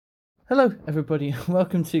Hello, everybody.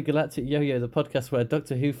 Welcome to Galactic Yo-Yo, the podcast where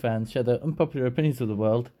Doctor Who fans share their unpopular opinions of the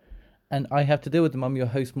world, and I have to deal with them. I'm your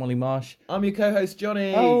host, Molly Marsh. I'm your co-host,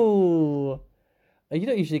 Johnny. Oh, you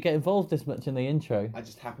don't usually get involved this much in the intro. I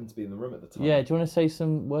just happened to be in the room at the time. Yeah, do you want to say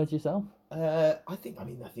some words yourself? I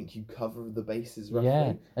think you cover the bases roughly.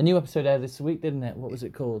 Yeah, a new episode aired this week, didn't it? What was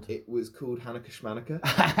it called? It was called Hanukkah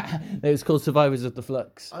Schmanukkah. It was called Survivors of the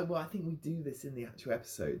Flux. I think we do this in the actual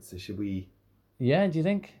episode, so should we... Yeah, do you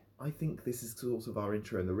think? I think this is sort of our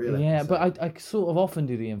intro in the real Yeah, episode. but I sort of often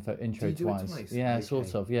do the intro Do you do twice. it twice? Yeah, Okay.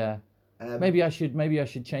 sort of, yeah. Maybe I should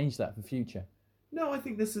change that for future. No, I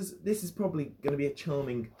think this is probably going to be a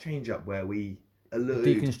charming change-up where we allude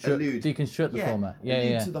Deconstruct the format.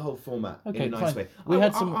 Yeah. to the whole format Okay, in a nice fine. way.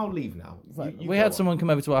 I'll leave now. Right. You We go had on. someone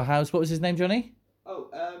come over to our house. What was his name, Johnny?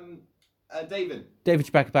 David. David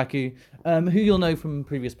Chibakabaku, who you'll know from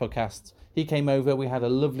previous podcasts. He came over. We had a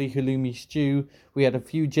lovely halloumi stew. We had a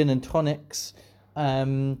few gin and tonics,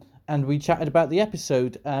 and we chatted about the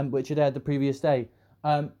episode, which had aired the previous day.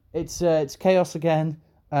 It's chaos again.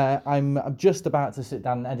 I'm just about to sit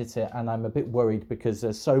down and edit it, and I'm a bit worried because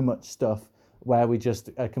there's so much stuff where we just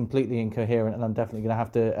are completely incoherent, and I'm definitely going to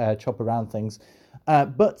have to chop around things.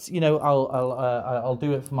 But you know, I'll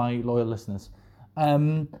do it for my loyal listeners.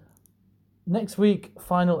 Next week,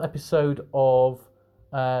 final episode of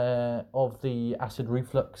the Acid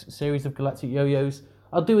Reflux series of Galactic Yo-Yos.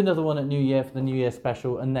 I'll do another one at New Year for the New Year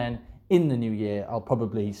special, and then in the New Year, I'll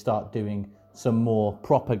probably start doing some more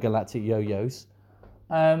proper Galactic Yo-Yos.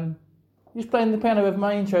 You just playing the piano with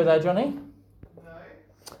my intro there, Johnny?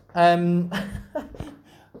 No.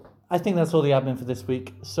 I think that's all the admin for this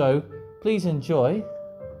week. So please enjoy.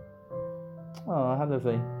 Oh, how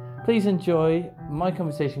lovely. Please enjoy my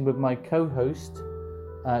conversation with my co-host,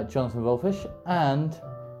 Jonathan Wolfish, and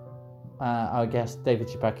our guest, David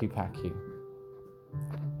Chibakabaku.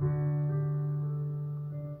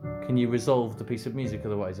 Can you resolve the piece of music?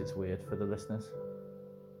 Otherwise, it's weird for the listeners.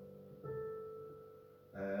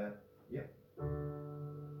 Yeah.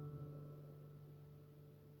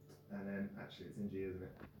 And then, actually, it's in G, isn't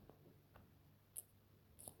it?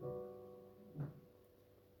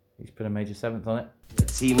 He's put a major seventh on it. It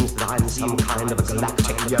seems that I'm some kind of a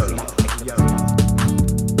galactic yo.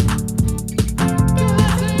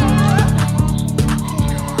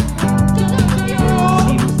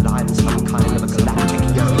 Seems that I'm some kind of a galactic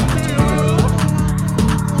yo. Some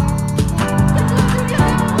kind of a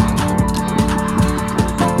galactic yo.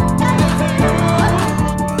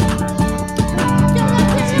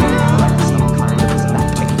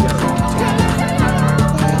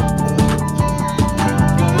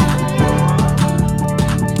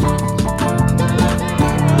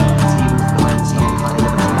 Seems that I'm some kind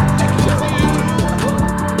of a galactic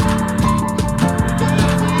yo.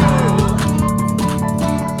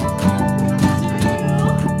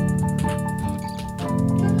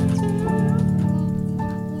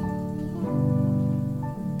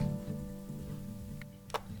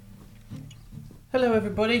 Hello,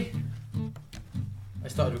 everybody. I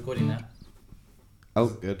started recording now. Oh,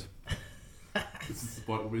 good. This is the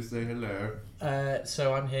point where we say hello.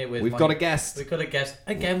 So I'm here with. We've got a guest. We've got a guest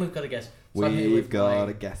again. We've got a guest. So I'm here We've with got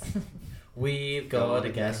my- a guest. We've got a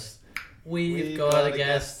guest. We've got a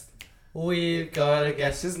guest. We've got a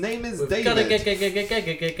guest. His name is We've David. got a guest.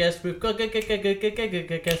 We've got a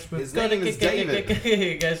guest. His name is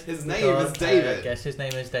David. Guest. His name is David. Guess his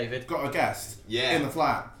name is David. Got a guest. Yeah. In the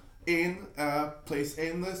flat. In a place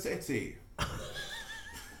in the city.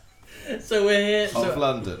 So we're here. Of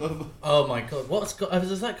London. Oh my god! What's got?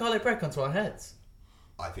 Does that garlic bread onto our heads?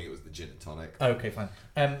 I think it was the gin and tonic. Okay, fine.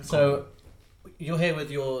 So you're here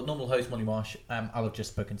with your normal host, Molly Marsh. I'll have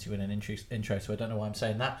just spoken to you in an intro, so I don't know why I'm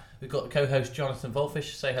saying that. We've got the co-host, Jonathan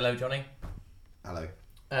Wolfish. Say hello, Johnny. Hello.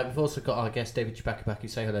 We've also got our guest, David Chibakabaku.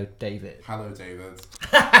 Say hello, David. Hello, David.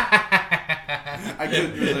 I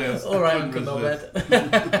couldn't resist. All right, I Uncle couldn't Norbert.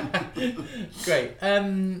 resist. Great.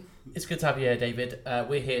 It's good to have you here, David.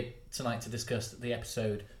 We're here tonight to discuss the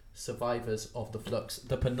episode Survivors of the Flux,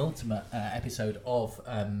 the penultimate episode of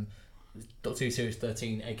Doctor Who Series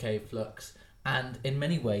 13, aka Flux, and in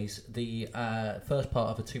many ways the first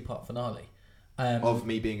part of a two-part finale. Of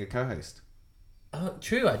me being a co-host.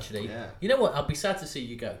 True, actually. Yeah. You know what? I'll be sad to see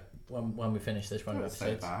you go when we finish this run of Don't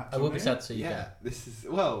say episodes. that, I will be Johnny. sad to see you Yeah, go. this is...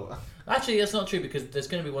 Well, Actually, that's not true because there's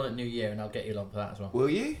going to be one at New Year, and I'll get you along for that as well. will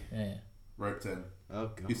you? Yeah. Roped in. Oh,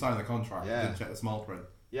 God. You signed the contract. Yeah. Didn't check the small print.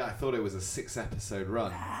 Yeah, I thought it was a 6-episode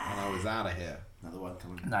run, and I was out of here. Another one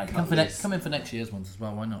coming. No, come in for next year's ones as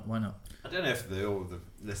well. Why not? I don't know if all the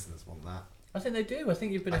listeners want that. I think they do. I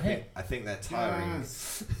think you've been a hit. I think they're tiring.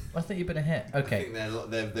 Yes. I think you've been a hit. I Okay.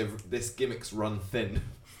 think they've this gimmick's run thin.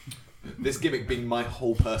 This gimmick being my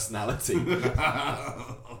whole personality.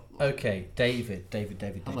 Okay, David.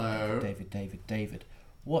 Hello. David.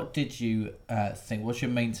 What did you think? What's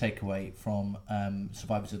your main takeaway from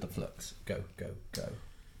Survivors of the Flux? Go.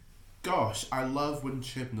 Gosh, I love when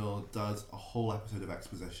Chibnall does a whole episode of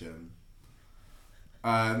exposition.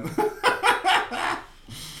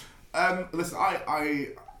 Listen, I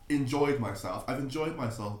enjoyed myself. I've enjoyed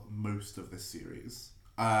myself most of this series.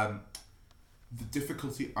 The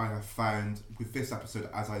difficulty I have found with this episode,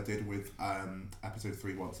 as I did with episode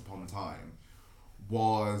 3 Once Upon a Time,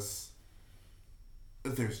 was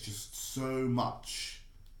there's just so much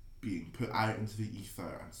being put out into the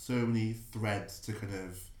ether and so many threads to kind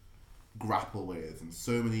of grapple with and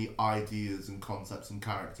so many ideas and concepts and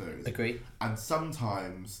characters. Agree. And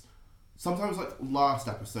sometimes like last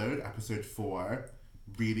episode 4,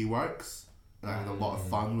 really works, and I had a lot of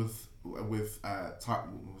fun with what was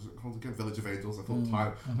it called again? Village of Angels. I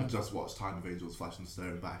thought I just watched Time of Angels, Flesh and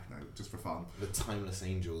Stone back now just for fun. The Timeless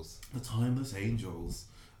Angels. The Timeless Angels.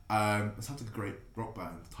 It sounds like a great rock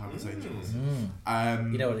band, Timeless Angels.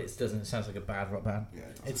 You know what it doesn't? It sounds like a bad rock band. Yeah,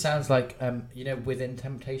 It sounds like Within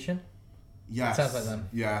Temptation. Yes. It sounds like them.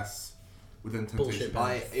 Yes. Within Bullshit Temptation.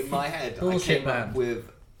 band. In my head, I Bullshit came band. up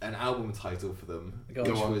with an album title for them, Go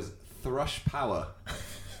which on. was Thrush Power.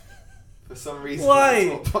 For some reason, Why?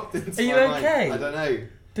 that's what popped into Are you my mind. okay? I don't know.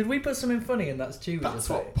 Did we put something funny in that stew? That's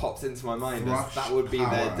what popped into my mind. Thrush That would be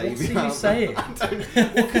Power. their What's debut he album. saying? I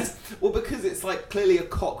don't know. Because it's like clearly a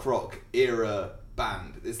cock rock era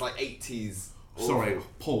band. It's like 80s. Sorry,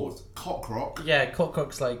 pause. Cock rock. Yeah,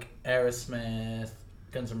 Cockrock's like Aerosmith,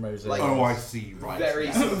 Guns N' Roses. Like- Oh, I see. Right. Very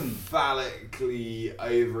Yeah. sort of phallically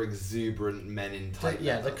over exuberant men in tight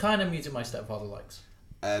Yeah, leather. the kind of music my stepfather likes.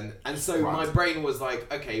 And so Right. my brain was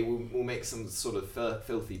like, okay, we'll make some sort of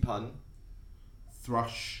filthy pun.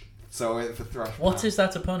 Thrush. So I went for thrush. What power. is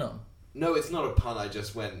that a pun on? No, it's not a pun. I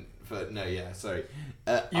just went for sorry.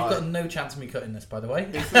 You've got no chance of me cutting this, by the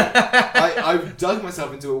way. I've dug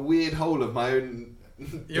myself into a weird hole of my own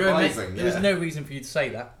devising. There's no reason for you to say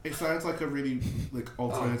that. It sounds like a really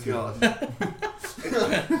Oh alternative. god.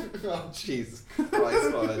 Oh Jesus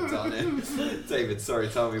Christ! What I've done it. David, sorry.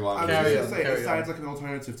 Tell me why. I I'm was Carry just on, gonna say, carry it on. sounds like an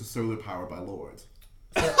alternative to Solar Power by Lord.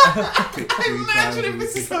 Imagine if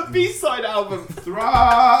this is a B-side album.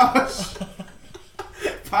 Thrush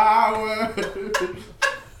Power.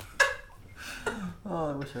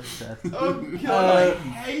 Oh, I wish I said. Oh god, I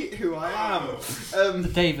hate who I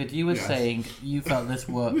am. David, you were Yes. saying you felt this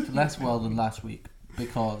worked less well than last week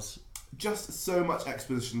because Just so much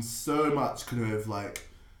exposition, so much kind of like,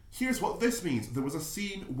 here's what this means. There was a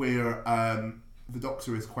scene where the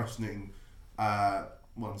Doctor is questioning, well,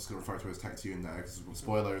 I'm just going to refer to it as Tactune now, because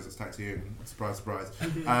spoilers, it's Tactune. Surprise, surprise.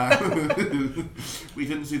 We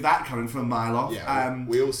didn't see that coming from a mile off. Yeah,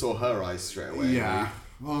 we all saw her eyes straight away. Yeah.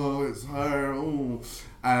 Oh, it's her. Oh.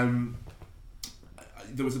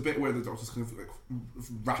 There was a bit where the Doctor's kind of like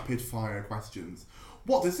rapid fire questions.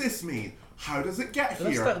 What does this mean? How does it get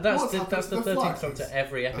here? that's What's the happened to 13th flux? Doctor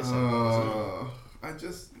every episode. I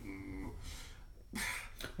just.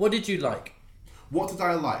 What did you like? What did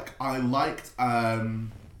I like? I liked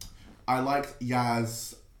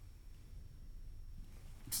Yaz.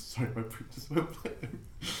 Sorry, my brain just went blank.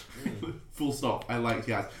 Full stop. I liked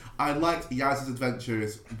Yaz. I liked Yaz's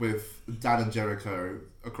adventures with Dan and Jericho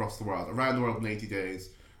across the world, around the world in 80 days,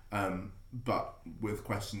 but with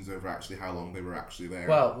questions over actually how long they were actually there.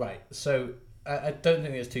 Well, right. So I don't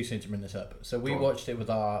think it's too soon to bring this up. So we Go on. watched it with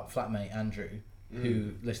our flatmate Andrew,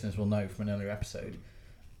 who listeners will know from an earlier episode,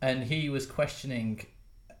 and he was questioning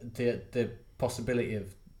the possibility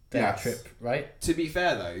of their Yes. trip. Right? To be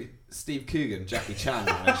fair though, Steve Coogan, Jackie Chan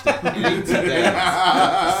managed it in 80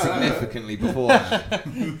 days, significantly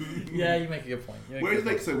beforehand. Yeah, you make a good point. where did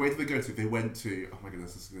they go to? They went to. Oh my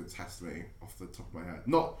goodness, this is going to test me off the top of my head.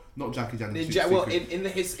 Not Jackie Chan.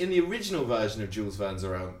 In the original version of Jules Verne's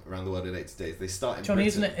around the world in 80 days, they start in Johnny,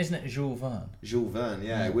 Britain. isn't it Jules Verne? Jules Verne,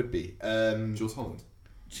 yeah, it would be. Jules Holland.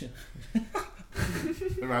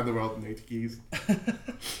 Around the world in 80 keys.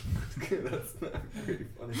 That's really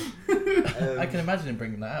funny. I can imagine him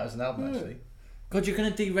bringing that out as an album. Actually, God, you're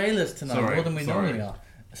going to derail us tonight Sorry, more than we sorry. normally are.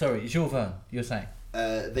 Sorry, Jules Verne. You're saying?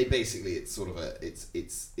 They basically, it's sort of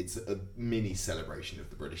it's a mini celebration of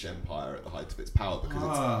the British Empire at the height of its power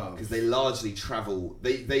because they largely travel.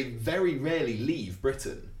 They very rarely leave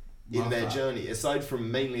Britain in Love their that. journey. Aside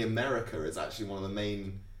from mainly America, it's actually one of the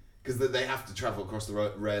main because they have to travel across the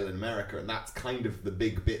rail in America, and that's kind of the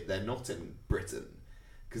big bit they're not in Britain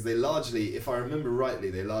because they largely, if I remember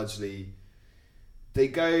rightly, they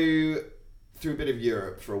go through a bit of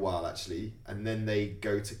Europe for a while actually, and then they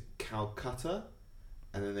go to Calcutta.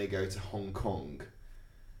 and then they go to Hong Kong,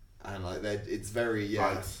 and like it's very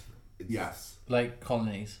Right. It's, Yes. Like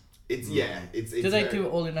colonies. It's it's. Do they very, do it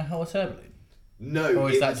all in a Hot Air Balloon? No, Or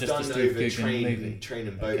is it that was just a done Steve over Coogan movie? train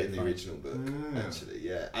and boat Okay, in the fine. original book. Ah. Actually,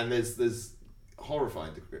 yeah, and there's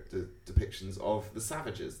horrifying depictions of the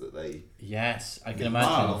savages that they Yes, I can meet imagine.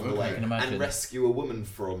 along the way, I can imagine. and rescue a woman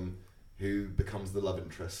from who becomes the love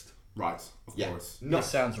interest. Right. Of Yeah, course. This not.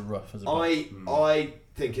 sounds rough as a book. I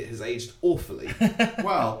think it has aged awfully,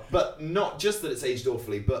 Well, but not just that it's aged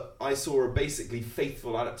awfully, but I saw a basically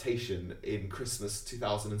faithful adaptation in Christmas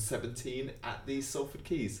 2017 at the Salford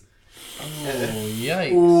Keys, Oh,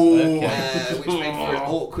 yikes. Ooh. Okay. which made for an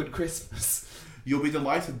awkward Christmas. you'll be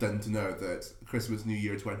delighted then to know that Christmas, New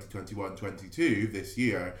Year 2021-22 this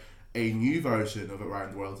year, a new version of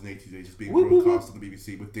Around the World in 80 Days is being broadcast on the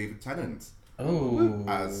BBC with David Tennant Oh.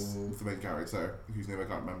 as the main character, whose name I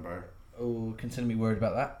can't remember. Oh, consider me worried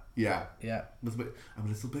about that. Yeah. Yeah. I'm a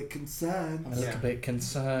little bit concerned. I'm a little Yeah. bit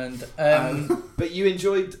concerned. But you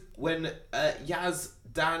enjoyed when Yaz,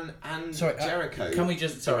 Dan, and Sorry, Jericho. can we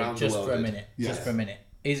just Around the just World for a did. minute? Yes. Just for a minute.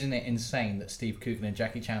 Isn't it insane that Steve Coogan and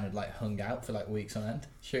Jackie Chan had like hung out for like weeks on end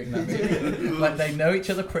shooting that movie? Like they know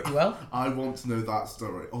each other pretty well. I want to know that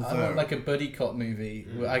story. I Although, want like a buddy cop movie.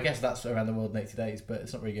 Well, I guess that's Around the World in 80 Days, but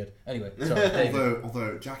it's not very good. Anyway, sorry, David.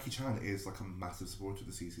 although Jackie Chan is like a massive supporter of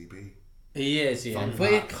the CCP. He is, yeah. Fun But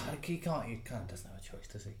he fact. he kind of doesn't have a choice,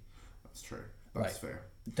 does he? That's true. That's fair.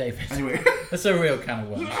 David. Anyway, That's a real can of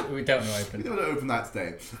worms. We don't want to we open. don't want to open that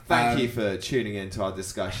today. Thank you for tuning in to our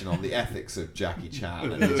discussion on the ethics of Jackie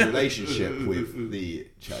Chan and his relationship with the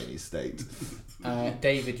Chinese state.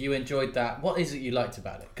 David, you enjoyed that. What is it you liked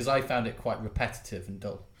about it? Because I found it quite repetitive and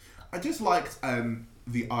dull. I just liked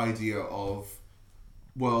the idea of,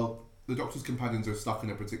 well, the Doctor's companions are stuck in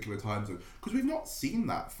a particular time zone. Because we've not seen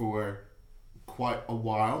that for quite a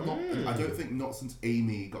while. I don't think not since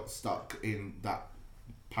Amy got stuck in that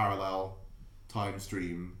parallel time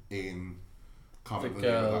stream in The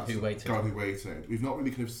Girl Who Waited. Girl Who Waited. We've not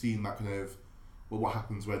really kind of seen that kind of, well, what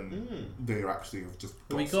happens when they actually have just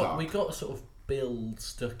got stuck. We got a sort of Bill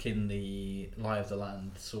stuck in the Lie of the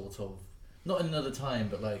Land, sort of. Not in another time,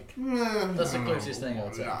 but like that's the closest thing I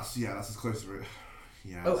would say. That's as close as it.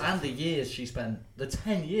 Yeah. Oh, and the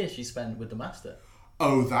 10 years she spent with the Master.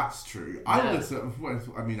 Oh, that's true. I Yeah. wanted to, well,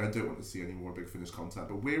 I mean, I don't want to see any more Big Finish content,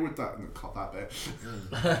 but where would that cut that bit?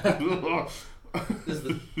 This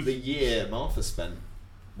is the year Martha spent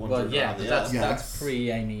wandering Well, yeah, around the that's earth. Yes.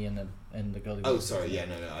 pre Amy and the Gully. Oh, sorry. Yeah,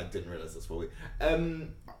 no, I didn't realise that's what we.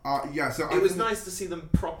 Yeah, so I It was think- nice to see them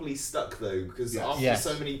properly stuck though, because Yes. after Yes.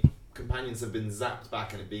 so many companions have been zapped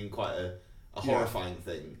back and it being quite a horrifying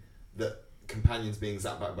thing, that companions being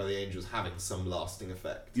zapped back by the angels having some lasting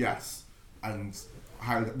effect. Yes, and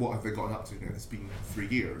what have they gotten up to now? It's been 3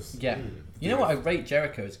 years. Yeah. You know what? I rate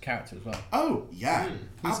Jericho as a character as well. Oh, yeah. He's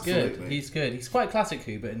Absolutely. good. He's good. He's quite classic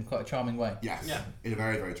Who, but in quite a charming way. Yes, Yeah. in a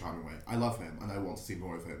very, very charming way. I love him, and I want to see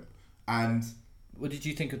more of him. And What did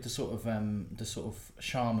you think of the sort of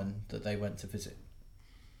shaman that they went to visit?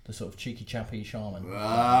 The sort of cheeky chappy shaman.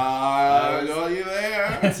 I got you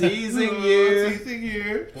there. Teasing you. Teasing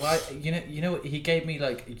you. Well, you know, he gave me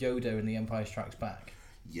like Yoda in The Empire Strikes Back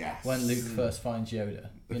Yes. when Luke first finds Yoda.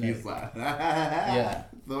 You know, He's like, yeah.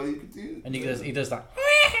 Thought you could do. and he does that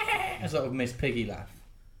sort of Miss Piggy laugh.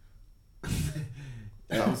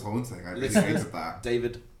 That was haunting. I really Listeners, hated that.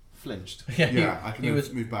 David flinched. Yeah, I can he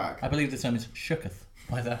was. move back. I believe the term is shooketh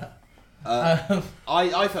by that.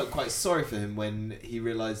 I felt quite sorry for him when he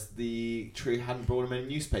realised the tree hadn't brought him any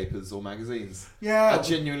newspapers or magazines. Yeah, I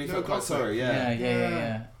genuinely no, felt quite gossip. sorry. Yeah.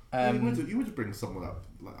 Yeah. You would bring someone up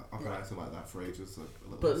an item like that for ages, like a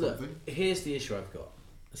little But look, something. here's the issue I've got. Go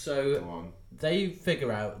So on. they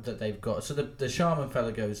figure out that they've got. So the shaman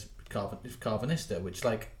fella goes Carvanista, which,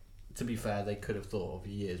 like, to be fair, they could have thought of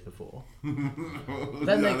years before.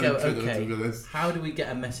 Then they go, okay, how do we get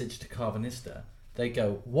a message to Carvanista? They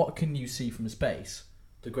go, what can you see from space?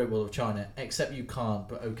 The Great Wall of China. Except you can't.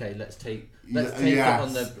 But okay, let's take Yes. it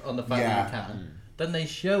on the fact that Yeah. you can. Then they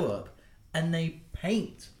show up and they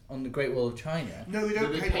paint on the Great Wall of China. No, they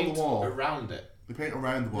don't They paint on the wall. around it. They paint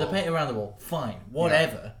around the wall. They paint around the wall. Fine,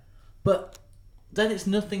 whatever. But then it's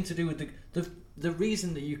nothing to do with the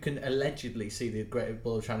reason that you can allegedly see the Great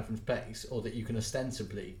Wall of China from space, or that you can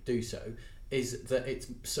ostensibly do so, is that it's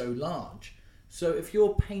so large. So if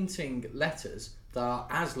you're painting letters that are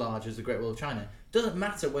as large as the Great Wall of China, it doesn't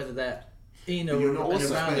matter whether they're in But or you're not and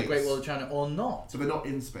in around the space. Great Wall of China or not. So they're not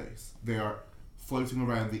in space. They are floating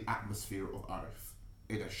around the atmosphere of Earth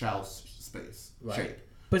in a shell space shape.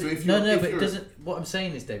 But So if no, you're- if but it you're- doesn't. What I'm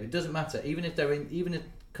saying is, David, it doesn't matter. Even if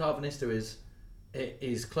Carvanista is it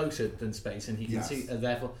is closer than space, and he can Yes. see. And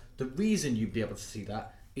therefore, the reason you'd be able to see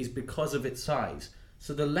that is because of its size.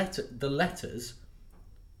 So the letters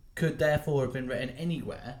could therefore have been written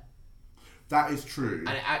anywhere. That is true.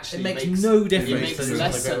 And it actually It makes no difference It makes to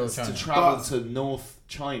less the Great Wall of sense to China. travel But- to North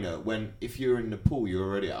China when if you're in Nepal, you're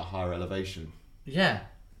already at a higher elevation. Yeah.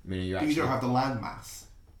 Meaning you But actually. you don't have the landmass.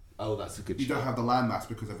 Oh, that's a good. You don't shout. have the landmass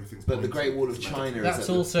because everything's. But the pointed. Great Wall of It's China That's is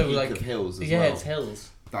at also the peak like of hills as yeah, well. it's hills.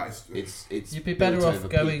 That is. It's You'd be built better off over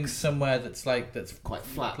going peaks. somewhere that's Quite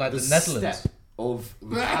flat, like the the Netherlands. steppe of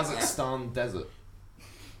the Kazakhstan desert.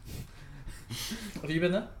 Have you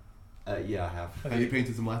been there? Yeah, I have. Have you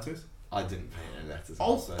painted some letters? I didn't paint any letters.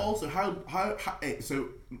 Also, how so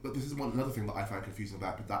this is another thing that I found confusing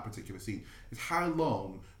about that particular scene is how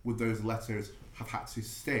long would those letters have had to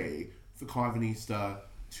stay for Carvanista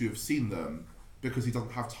to have seen them, because he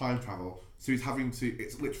doesn't have time travel, so he's having to.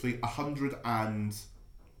 It's literally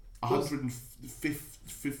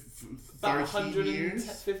 130 years.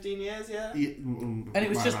 15 years, yeah. And it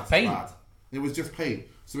was My just math's paint. bad. It was just paint.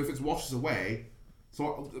 So if it washes away,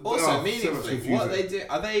 Also, so much meaningfully, confusing. what they do,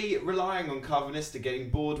 are they relying on Carvanista getting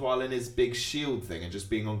bored while in his big shield thing and just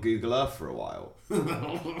being on Google Earth for a while?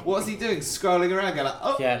 What's he doing? Scrolling around, going like,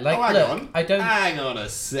 oh, Yeah, like, oh, hang look, on, hang on a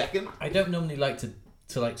second. I don't normally like to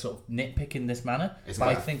like sort of nitpick in this manner, It's but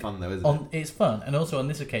I quite think fun though, isn't it? it's fun, and also on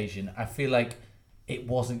this occasion, I feel like it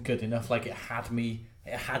wasn't good enough. Like it had me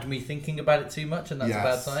thinking about it too much, and that's a bad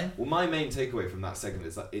Yes. sign. Well, my main takeaway from that segment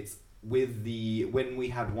is that it's with when we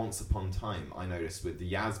had Once Upon Time, I noticed with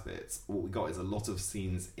the Yaz bits, what we got is a lot of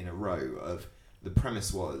scenes in a row of the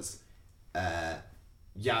premise was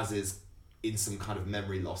Yaz is in some kind of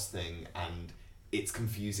memory loss thing, and it's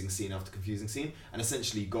confusing scene after confusing scene, and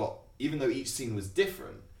essentially got, even though each scene was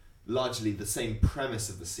different, largely the same premise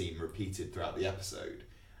of the scene repeated throughout the episode.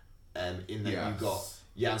 In that you got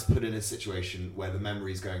Yaz put in a situation where the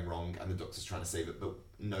memory's going wrong and the Doctor's trying to save it, but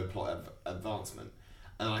no plot advancement.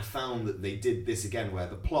 And I found that they did this again, where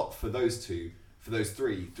the plot for those three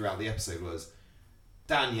throughout the episode was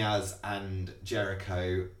Dan, Yaz, and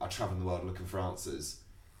Jericho are traveling the world looking for answers.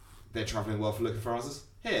 They're traveling the world for looking for answers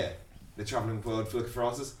here. They're traveling the world for looking for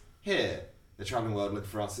answers here. They're traveling the world looking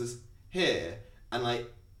for answers here. And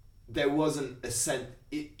like, there wasn't a sense.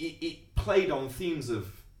 It played on themes of,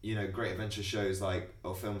 you know, great adventure shows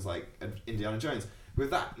or films like Indiana Jones.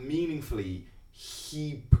 With that, meaningfully,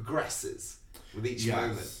 he progresses with each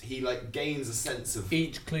moment. He like gains a sense of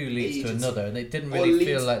Each clue leads to agency. another, and it didn't Or really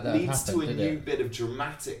feel like that leads happened, to a did new it? bit of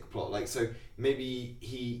dramatic plot. Like, so maybe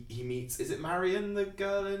he meets, is it Marion, the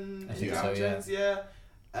girl in I think Indiana so, yeah. Jones?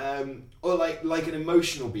 Yeah. Or like an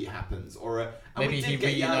emotional beat happens, or and Maybe we he did get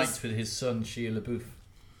reunites Yaz with his son Shia LaBeouf.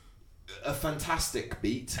 a fantastic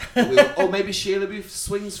beat, or maybe Shia LaBeouf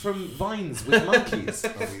swings from vines with monkeys.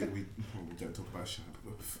 Oh, we don't talk about Shia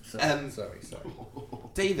LaBeouf. Sorry.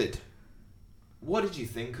 David, what did you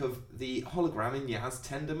think of the hologram in Yaz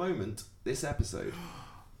tender moment this episode?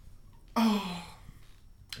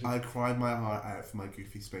 I cried my heart out for my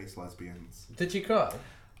goofy space lesbians. Did you cry?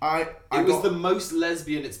 It was the most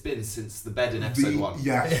lesbian it's been since the bed in episode 1.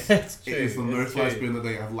 Yes, It's it true, is the it's most true. lesbian that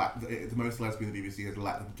they have the most lesbian the BBC has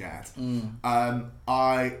let them get. Mm.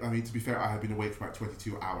 I mean, to be fair, I had been awake for about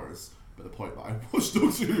 22 hours by the point that I watched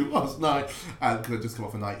Doctor Who last night, because I'd just come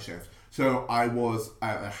off a night shift. So I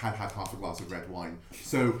had half a glass of red wine.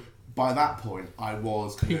 So by that point, I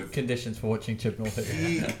was kind Peak of conditions for watching Chibnall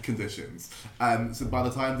Hill. peak conditions. So by the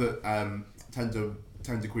time that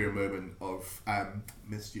tender queer moment of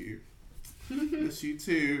Miss You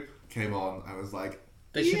Too came on, I was like,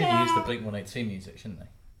 They should have used the Blink 182 music, shouldn't they?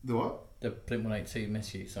 the what? The Blink 182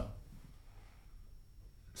 Miss You song.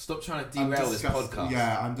 Stop trying to I'm derail this disgust- podcast.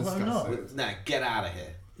 Yeah, I'm Well, I'm not. disgusted. Nah, get out of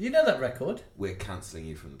here. You know that record? We're cancelling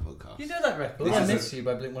you from the podcast. You know that record? This I is Miss You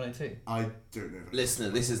by Blink 182. I don't know. Listener,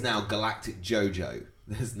 this is now Galactic JoJo.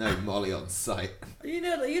 There's no Molly on site. You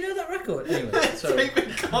know that record? Anyway, sorry.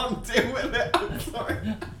 David can't deal with it. I'm sorry.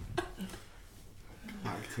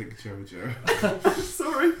 Galactic JoJo.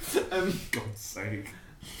 Sorry. God's sake.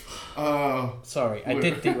 Sorry, I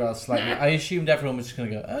did derail slightly. I assumed everyone was just going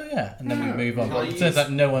to go, oh yeah, and then we move on. Can But I it use- turns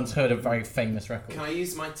out no one's heard a very famous record. Can I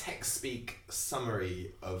use my text speak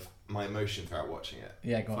summary of my emotion throughout watching it?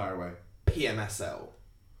 Yeah, go on. Fire away. PMSL.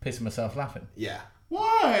 Pissing myself laughing. Yeah.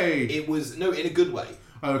 Why? It was, no, in a good way.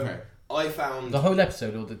 Okay. I found The whole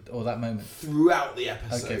episode or that moment? throughout the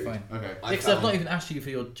episode. Okay, fine. Okay. Because I've not even asked you for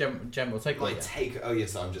your general take on My it yet. take. Oh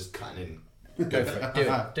yes, I'm just cutting in. Go for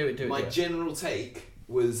it. Do it. My do it. general take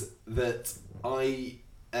was that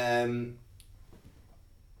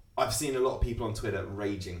I've seen a lot of people on Twitter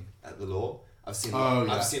raging at the law. I've seen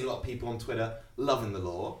a lot of people on Twitter loving the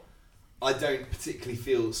law. I don't particularly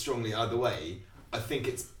feel strongly either way. I think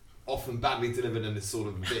it's often badly delivered and is sort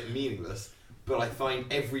of a bit meaningless. But I find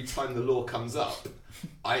every time the law comes up,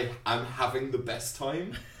 I am having the best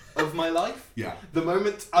time of my life. Yeah. The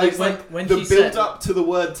moment I was when the she build said- up to the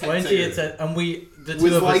word Tecteun When she had said, and the two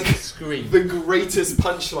was of like us screamed. the greatest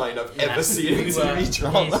punchline I've ever seen in We were TV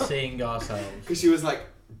drama. hissing ourselves. Because she was like,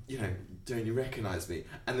 don't you recognise me?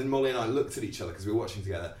 And then Molly and I looked at each other because we were watching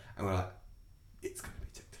together, and we were like, it's going to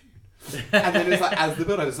be Tecteun. And then it was like, as the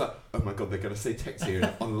build, I was like, oh my god, they're going to say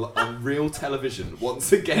Tecteun on real television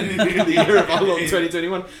once again in the year of our Lord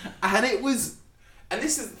 2021. And it was, and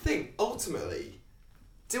this is the thing, ultimately,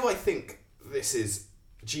 do I think this is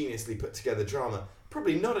geniusly put together drama?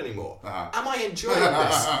 Probably not anymore. Am I enjoying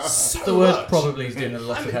this so The word much? probably is doing a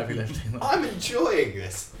lot of heavy lifting. I'm enjoying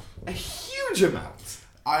this a huge amount.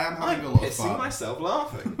 I am I'm having a lot of pissing fun. myself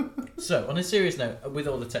laughing. So, on a serious note, with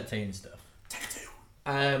all the Tecteun stuff,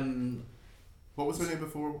 What was her name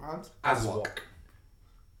beforehand? Aswok.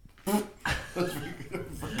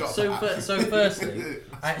 Forgot so that. firstly,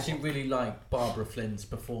 I actually really like Barbara Flynn's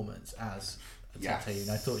performance as Yes. Tecteun.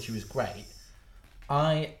 I thought she was great.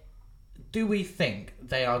 Do we think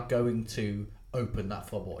they are going to open that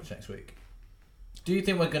fob watch next week? Do you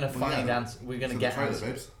think we're going to find answers? We're going to get answers.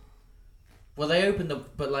 Babes. Well, they opened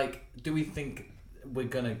but do we think we're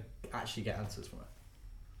going to actually get answers from it?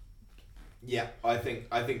 Yeah, I think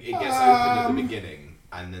it gets opened at the beginning,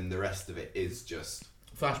 and then the rest of it is just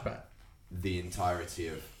Flashback. the entirety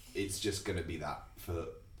of. It's just going to be that for.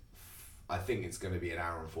 I think it's going to be an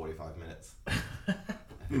hour and 45 minutes. I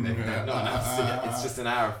think they've not announced it yet. It's just an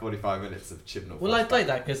hour and 45 minutes of Chibnall. Well, I'd like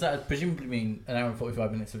that because that would presumably mean an hour and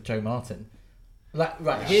 45 minutes of Joe Martin. Right,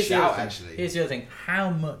 Yeah, here's the shout, other thing. actually. Here's the other thing. How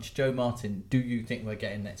much Joe Martin do you think we're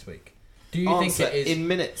getting next week? Do you Answer think it is in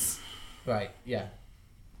minutes. right? Yeah,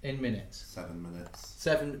 in minutes. 7 minutes.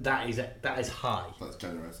 7. That is high. That's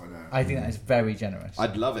generous, I know. I think that is very generous.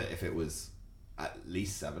 I'd love it if it was at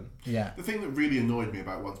least 7. Yeah. The thing that really annoyed me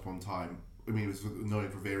about Once Upon a Time, I mean, it was annoying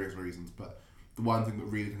for various reasons, but the one thing that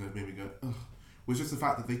really kind of made me go, ugh, was just the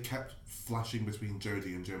fact that they kept flashing between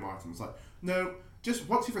Jodie and Joe Martin. It's like, no, just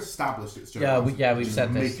once you've established it's Joe Martin, we've just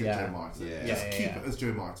said make this, it yeah. Joe Martin. Yeah. Just Yeah, keep yeah. it as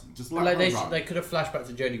Joe Martin. Just Well, let like her run. they could have flashed back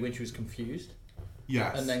to Jodie when she was confused,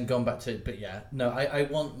 Yes. and then gone back to. But yeah, no, I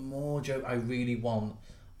want more Joe. I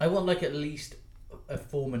want like at least a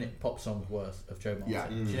 4-minute pop song worth of Joe Martin. Yeah.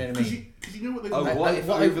 Do you know what I mean? Because you know what they Oh, I- what if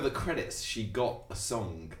what over the credits she got a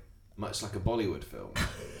song, much like a Bollywood film,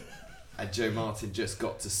 and Joe Martin just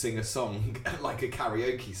got to sing a song, like a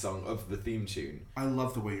karaoke song of the theme tune? I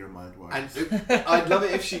love the way your mind works. And I'd love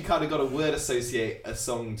it if she kind of got a word associate a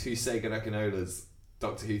song to Sega Nakanola's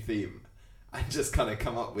Doctor Who theme, and just kind of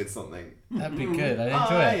come up with something. That'd be good. I'd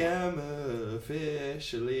enjoy I it. am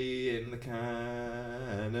officially in the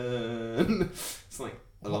canon. It's like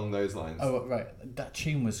along those lines. Oh right, that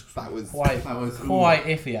tune was That was- quite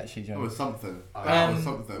iffy actually, Joe. That was something. Um, That was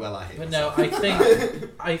something. Well, I hate But myself. no,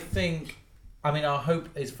 I think, I mean, our hope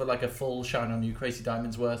is for like a full Shine On You Crazy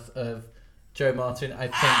Diamonds worth of Joe Martin. I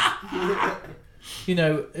think, you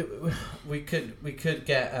know, we could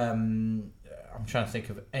get. I'm trying to think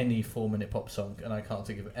of any 4-minute pop song, and I can't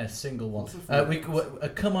think of a single one.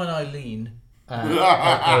 Come On Eileen. Of Joe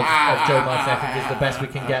Martin, I think is the best we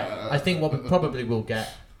can get. I think what we probably will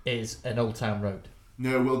get is an Old Town Road.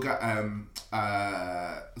 No, we'll get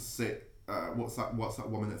what's that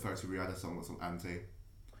 1 minute 30 Rihanna song that's on Anti.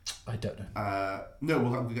 I don't know. No,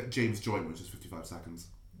 we'll get James Joint, which is 55 seconds.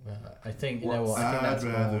 I think you know what. I think I'd that's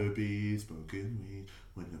rather more. be smoking weed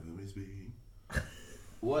whenever we speak.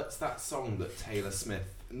 What's that song that Taylor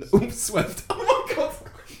Swift? Swift. Oh my god!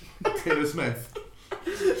 Taylor Smith.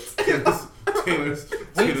 Taylor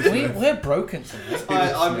Smith. We're broken tonight.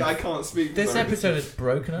 I can't speak. This sorry. episode is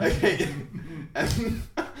broken up. Okay.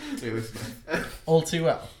 Taylor Smith. All too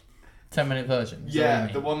well. 10-minute version. Is that what Yeah, you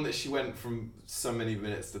mean? the one that she went from so many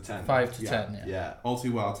minutes to 10. 5 to Yeah. 10. Yeah. Yeah. All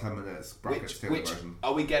too well, 10 minutes. Brackets Taylor Which version.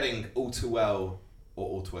 are we getting all too well or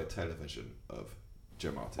all too well Taylor version of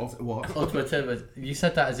Joe Martin? What? Ultimate Taylor. You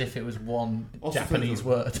said that as if it was one Also Japanese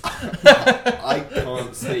Taylor. word. I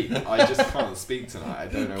can't speak. I just can't speak tonight. I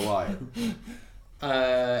don't know why.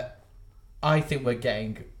 I think we're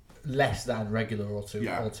getting less than regular all too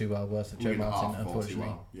well worth of Joe We're gonna Martin, half all too unfortunately.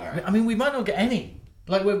 well. Yeah. I mean, we might not get any.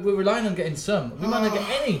 Like we're relying on getting some. We might not get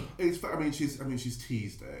any. I mean, she's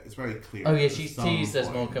teased it. It's very clear. Oh yeah, at she's some teased. There's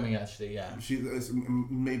point. more coming actually. Yeah. It's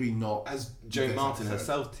maybe not. As Joe this Martin episode.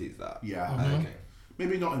 herself teased that. Yeah. Mhm. Okay.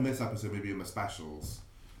 Maybe not in this episode. Maybe in the specials.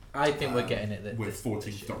 I think we're getting it with this 14th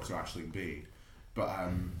year. Doctor Aisling B. But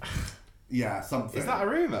yeah, something. Is that a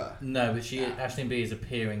rumour? No, but Aisling B is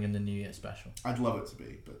appearing in the New Year special. I'd love it to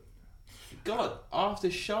be, but God, after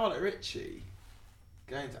Charlotte Ritchie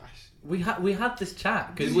going to Ash. We had this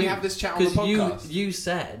chat Did we have this chat on the podcast? You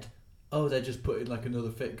said, "Oh, they're just putting like another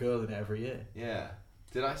fit girl in it every year." Yeah.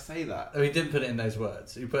 Did I say that? Oh, he didn't put it in those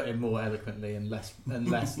words. He put it more eloquently and less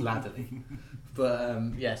ladderly. But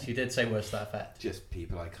yes, you did say words to that effect. Just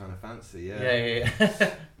people I kind of fancy. Yeah.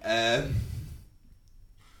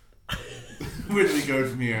 Where do we go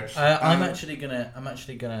from here? I'm actually gonna.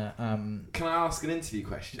 Can I ask an interview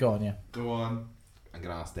question? Go on, yeah. Go on. I'm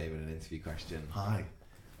gonna ask David an interview question. Hi.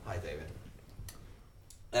 Hi, David.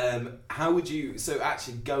 How would you? So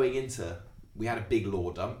actually, going into, we had a big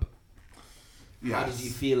law dump. Yes. How did you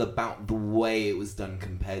feel about the way it was done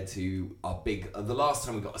compared to our big? The last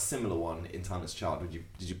time we got a similar one in Timeless Child, did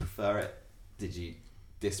you prefer it? Did you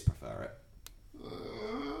disprefer it?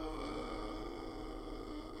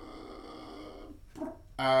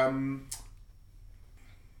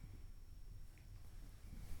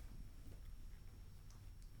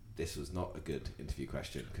 This was not a good interview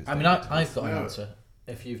question. I mean, I've got an answer.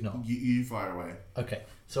 If you've not, you fire away. Okay,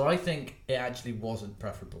 so I think it actually wasn't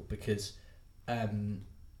preferable because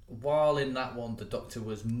while in that one the Doctor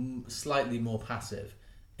was slightly more passive,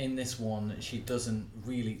 in this one she doesn't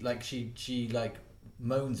really she like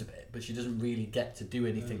moans a bit, but she doesn't really get to do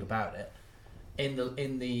anything about it.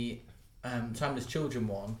 In the Timeless Children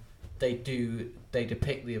one, they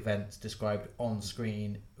depict the events described on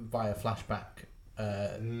screen via flashback,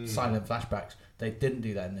 silent flashbacks. They didn't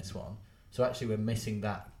do that in this one, so actually we're missing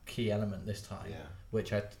that key element this time,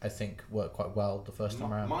 which I think worked quite well the first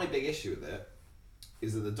time around. My big issue with it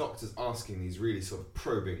is that the Doctor's asking these really sort of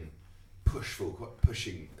probing,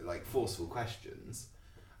 pushing, like forceful questions,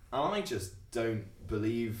 and I just don't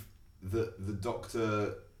believe that the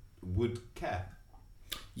Doctor would care.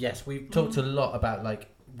 Yes, we've talked a lot about like,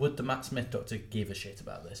 would the Matt Smith Doctor give a shit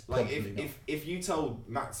about this? Like Probably if you told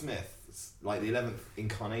Matt Smith, like the 11th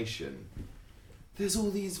incarnation, there's all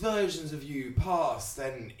these versions of you past,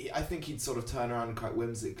 then I think he'd sort of turn around and quite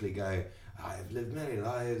whimsically go, I've lived many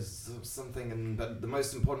lives or something, but the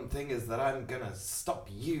most important thing is that I'm gonna stop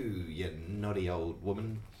you, you naughty old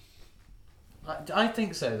woman. I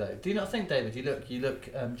think so though. Do you not think, David? You look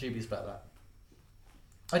dubious about that.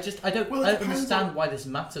 I don't understand why this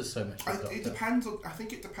matters so much. It depends on. I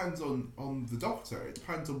think it depends on the Doctor. It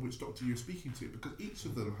depends on which Doctor you're speaking to, because each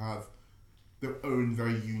of them have their own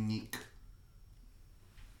very unique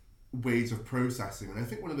ways of processing. And I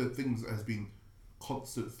think one of the things that has been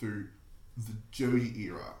constant through the Jodie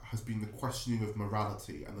era has been the questioning of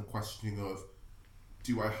morality and the questioning of,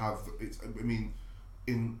 do I have? I mean,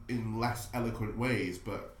 in less eloquent ways,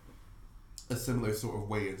 but a similar sort of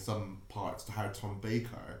way in some parts to how Tom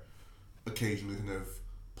Baker occasionally kind of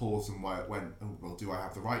paused and went, oh, well, do I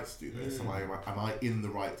have the right to do this? Am I in the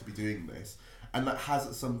right to be doing this? And that has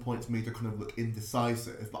at some points made her kind of look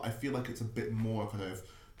indecisive, but I feel like it's a bit more kind of,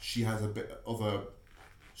 she has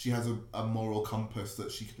a moral compass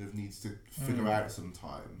that she kind of needs to figure out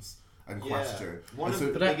sometimes and question. One of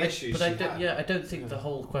the big issues I don't think the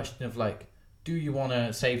whole question of like, do you want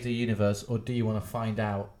to save the universe or do you want to find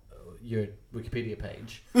out your Wikipedia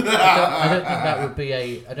page? I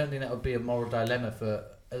don't think that would be a moral dilemma for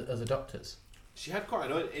other Doctors. She had quite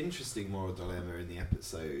an interesting moral dilemma in the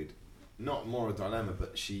episode. Not moral dilemma,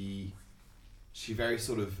 but she very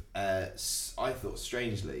sort of, I thought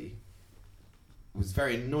strangely, was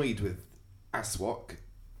very annoyed with Aswok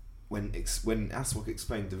when Aswok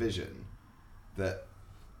explained division. That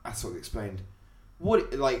Aswok explained,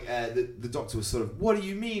 what the Doctor was sort of, what do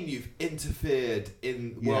you mean you've interfered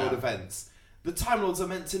in world events? The Time Lords are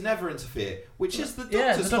meant to never interfere, which is the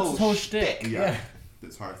Doctor's whole shtick. Yeah,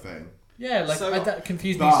 that's her thing. Yeah, like that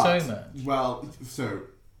confused me so much. Well, so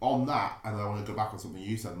on that, and I want to go back on something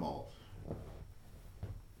you said, Mol.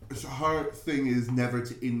 Her thing is never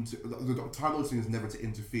to the Time Lord's thing is never to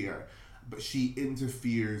interfere, but she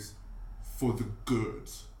interferes for the good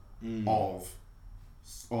of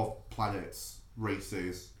planets,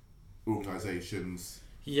 races, organisations.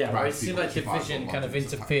 Yeah, right. It seems like Division kind of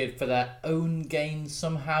interfered for their own gain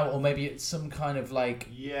somehow, or maybe it's some kind of like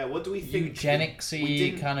what do we think?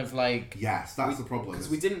 Eugenics-y kind of like. Yes, that's the problem. Because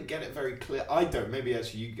we didn't get it very clear. I don't. Maybe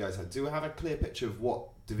actually you guys had. Do we have a clear picture of what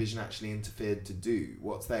Division actually interfered to do?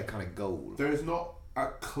 What's their kind of goal? There is not a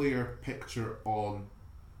clear picture on.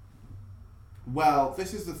 Well,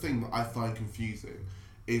 this is the thing that I find confusing,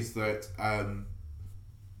 is that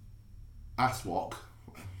Aswok,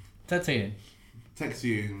 Tetsuyun,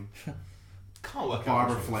 can't work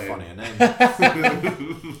Barbara out Flynn. Funnier name.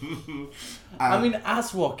 I mean,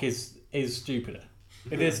 Aswok is stupider.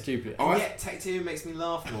 It is stupider. Yeah, Tetsuyun makes me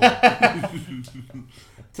laugh more.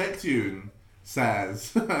 Tetsuyun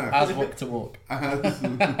says, As walk to walk. As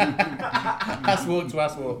walk to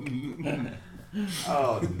as walk.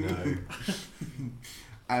 Oh no!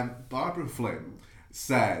 Barbara Flynn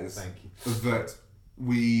says Thank you. that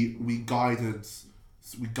we guided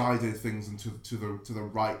things into the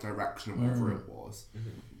right direction, or whatever it was.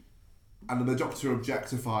 And then the Doctor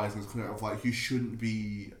objectifies and is kind of like, you shouldn't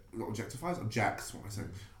be, not objectifies, objects, what am I saying?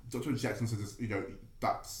 The Doctor objects and says, you know,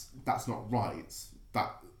 that's not right,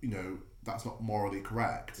 that's not morally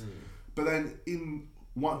correct. But then in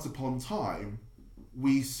Once Upon a Time,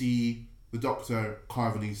 we see the Doctor,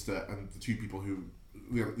 Carvanista, and the two people who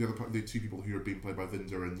are being played by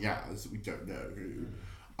Vinder and Yaz, we don't know who,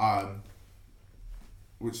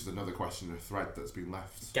 which is another question, a thread that's been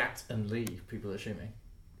left. Gat and Lee, people are assuming.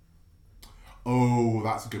 Oh,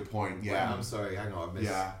 that's a good point. Yeah. Wait, I'm sorry. Hang on. I missed.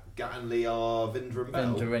 Yeah. Gat and Lee are Vinder and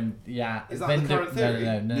Bell. Vinder and Is that the current theory?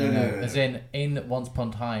 No. No. As in Once Upon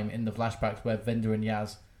a Time, in the flashbacks where Vinder and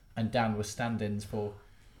Yaz and Dan were stand-ins for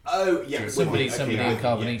Oh yeah. somebody with and you,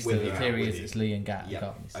 Carvanista. with The you, theory with is you. it's Lee and Gat and Yeah.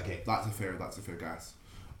 Carvanista. Okay. That's a fair guess.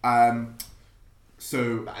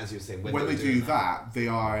 So But as you were saying, when they do that, they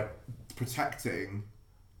are protecting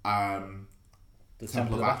The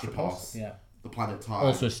Temple of Atropos, Yeah. the planet Time.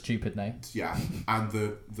 Also a stupid name. Yeah, and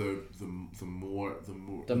the Mori.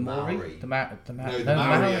 The Maori? Maori. The No, Maori the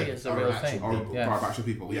Maori is a are real actual thing. Or people. Yeah. actual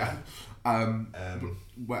people, yeah.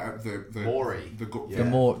 Where the Mori. the Yeah.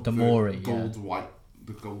 The Maori, gold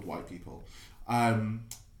white people,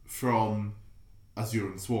 from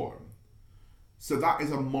Azuran Swarm. So that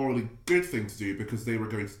is a morally good thing to do because they were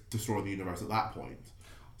going to destroy the universe at that point.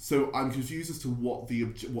 So I'm confused as to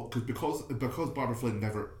because Barbara Flynn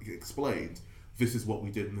never explained this is what we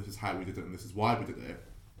did and this is how we did it and this is why we did it.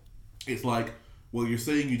 It's like, well, you're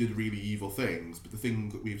saying you did really evil things, but the thing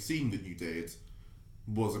that we've seen that you did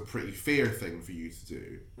was a pretty fair thing for you to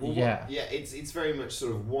do. Well, Yeah. It's very much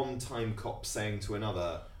sort of one-time cop saying to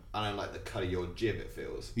another, "I don't like the cut of your jib." It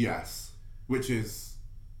feels. Yes, which is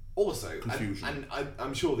Also, confusion. and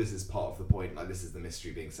I'm sure this is part of the point. Like, this is the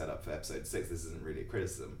mystery being set up for episode 6. This isn't really a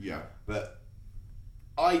criticism. yeah. But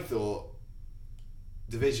I thought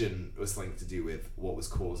division was something to do with what was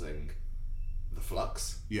causing the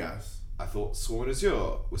flux. Yes. I thought Swarm and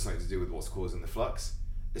Azure was something to do with what's causing the flux.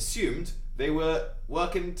 Assumed they were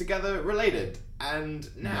working together related. And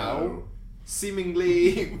now, No.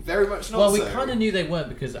 seemingly, very much not Well, we so. kind of knew they weren't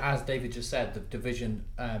because, as David just said, the division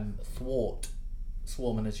thwart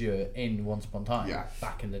Swarm and Azure in Once Upon a Time. Yeah.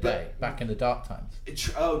 Back in the But- day, back in the dark times.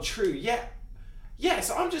 True, yeah. Yeah,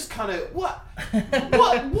 so I'm just kind of, what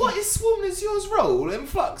is Swarm and Azure's role in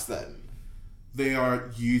Flux then? They are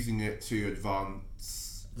using it to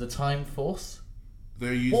advance. The Time Force.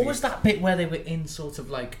 They're using. What was that bit where they were in sort of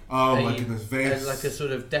like Oh my goodness, this- like a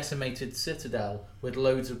sort of decimated citadel with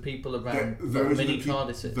loads of people around, Those are mini the peop-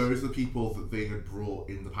 TARDISes. Those are the people that they had brought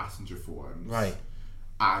in the passenger forms. Right.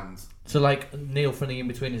 And So like Neil from the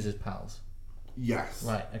In-Between is his pals. yes.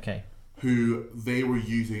 Right. Okay. Who they were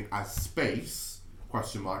using as space,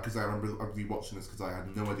 question mark, because I remember rewatching this because I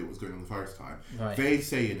had no idea what was going on the first time. Right. They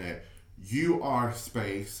say in it, you are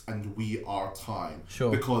space and we are time.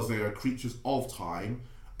 Sure. Because they are creatures of time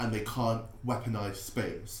and they can't weaponize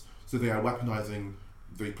space. So they are weaponizing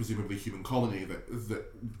the presumably human colony that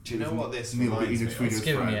Do you know what this Neil reminds Beaton me and of? It's Tweeder's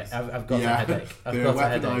giving me friends. I've got a headache. They're got a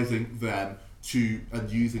headache. weaponizing them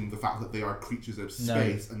and using the fact that they are creatures of No.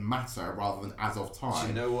 space and matter rather than as of time. Do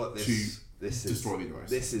you know what to this destroy is? the universe.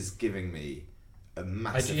 This is giving me a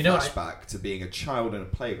massive you know, flashback to being a child in a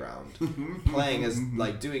playground, playing as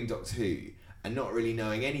like doing Doctor Who and not really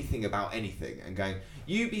knowing anything about anything, and going,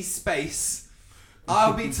 "You be space,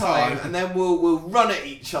 I'll be time," and then we'll run at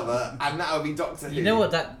each other, and that'll be Doctor Who. You know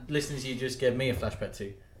what that listening to you just gave me a flashback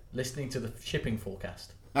to? Listening to the shipping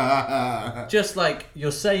forecast. Just like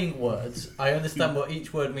you're saying words, I understand what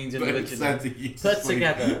each word means But individually. instead you just Put like-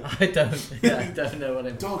 together, I don't know what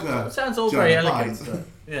it means. Dogger. It sounds all very German elegant, bite.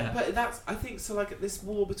 but yeah. But I think so. Like this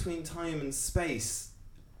war between time and space,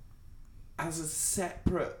 as a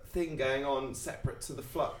separate thing going on, separate to the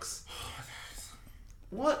flux.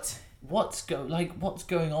 What? What's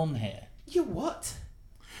going on here? You what?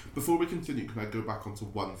 Before we continue, can I go back onto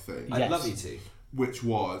one thing? Yeah. I'd Yes. love you to. Which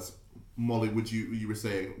was, Molly, you were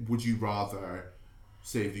saying, would you rather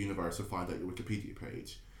save the universe or find out your Wikipedia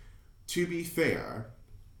page? To be fair,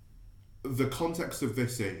 the context of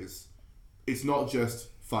this is, it's not just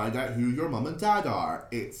find out who your mum and dad are.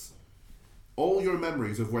 It's all your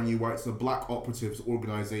memories of when you worked in a Black Operatives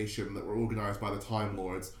organisation that were organised by the Time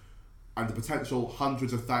Lords, and the potential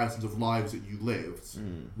hundreds of thousands of lives that you lived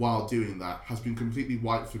while doing that has been completely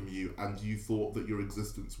wiped from you, and you thought that your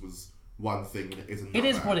existence was one thing and it is another. It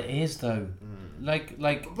is what it is, though. Like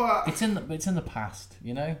But it's in the past,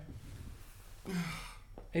 you know.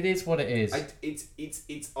 It is what it is.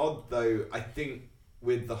 It's odd though. I think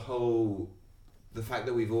with the fact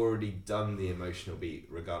that we've already done the emotional beat,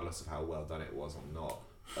 regardless of how well done it was or not,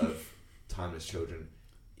 of Timeless Children.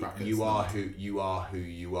 Brackets, You are who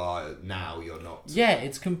you are now. You're not. Yeah,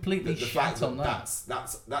 it's completely The shat fact on that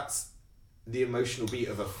that. that's the emotional beat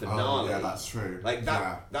of a finale. Oh, yeah, that's true. Like that.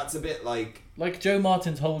 Yeah. That's a bit like. Like Joe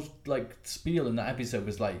Martin's whole like spiel in that episode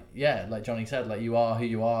was like, yeah, like Johnny said, like you are who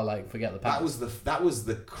you are, like forget the past. That was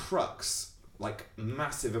the crux, like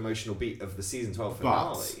massive emotional beat of the season 12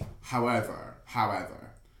 finale. But, however,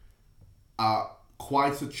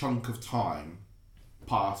 quite a chunk of time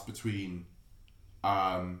passed between,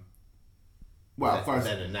 first,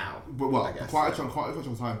 then and now. well, I guess, quite a chunk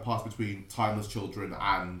of time passed between Timeless Children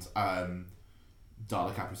and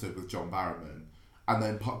Dalek episode with John Barrowman, and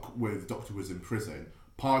then with Doctor was in prison.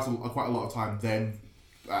 Quite a lot of time then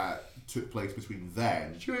took place between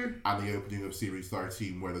then and the opening of series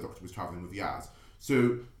 13, where the Doctor was travelling with Yaz.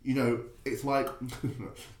 So, you know, it's like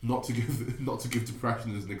not to give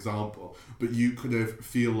depression as an example, but you kind of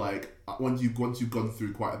feel like once you've gone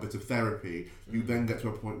through quite a bit of therapy, you then get to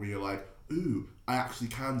a point where you're like, ooh, I actually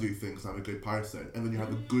can do things. I'm a good person, and then you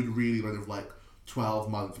have a good, really kind of like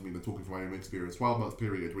 12-month. I mean, I'm talking from my own experience. 12-month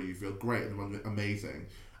period where you feel great and amazing,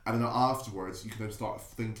 and then afterwards you kind of start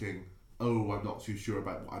thinking, oh, I'm not too sure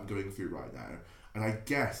about what I'm going through right now. And I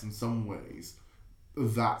guess in some ways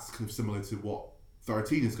that's kind of similar to what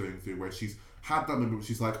 13 is going through, where she's had that moment where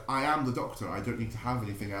she's like, I am the Doctor, I don't need to have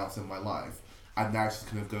anything else in my life, and now she's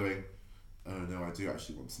kind of going, oh no, I do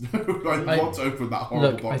actually want to know. I want to open that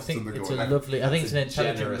horrible box. I think and it's go, a lovely. I think it's an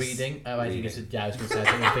intelligent generous reading. I think it's. reading. I was going to say. I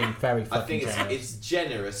think it's being very I fucking think generous. it's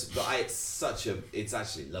generous, but it's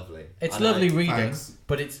actually lovely. It's And lovely I- reading, Thanks.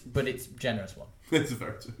 but it's generous one. It's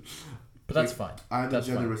very true. But that's fine. I'm That's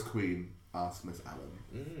the fine. generous queen, asked Miss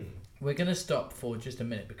Allen. We're going to stop for just a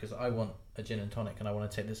minute because I want a gin and tonic and I want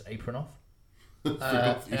to take this apron off. You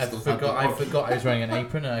I still had forgot I was wearing an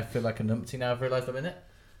apron and I feel like a numpty now. I've realised I'm in it.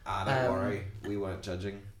 Don't worry, we weren't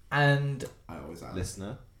judging. And I always am.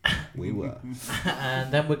 Listener, we were.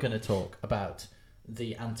 and then we're going to talk about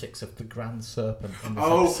the antics of the Grand Serpent in this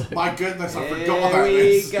Oh episode. my goodness, I Here forgot about we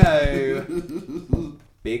this. go.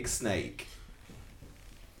 Big snake.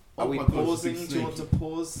 Are Oh we my gosh, pausing? big Do you want to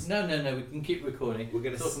pause? No, we can keep recording. We're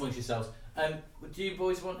gonna talk amongst yourselves. Do you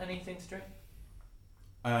boys want anything to drink?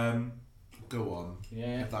 Go on.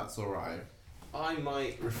 Yeah. If that's alright. I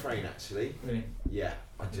might refrain actually. Really? Yeah,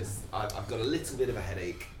 I've got a little bit of a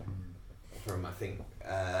headache from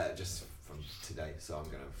just from today, so I'm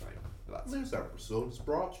going to refrain. But that's This episode is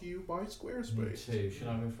brought to you by Me Squarespace. too. Should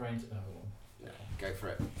I refrain? go for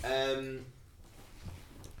it.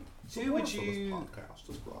 So Who would this you? podcast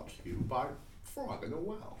is brought to you by Frog in a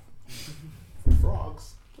Well.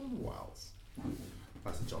 Frogs and wells.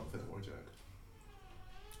 That's a John Fenimore joke.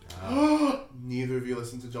 Neither of you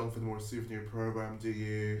listen to John Fenimore's souvenir program, do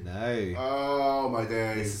you? No. Oh my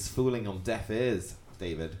This days! is fooling on deaf ears,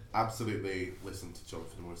 David. Absolutely listen to John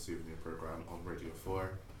Fenimore's souvenir program on Radio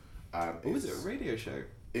 4. Oh, is it a radio show?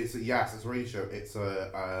 It's a radio show. It's a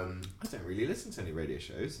I don't really listen to any radio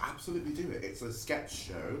shows. absolutely do it. It's a sketch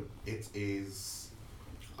show. It is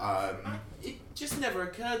It just never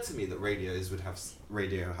occurred to me that radio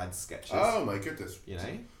had sketches. oh my goodness. You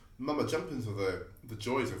know? Mama, jump into the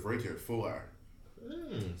joys of Radio 4.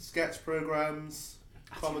 Sketch programs,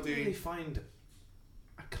 I don't comedy. really find.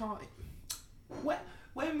 I can't.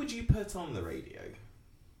 When would you put on the radio?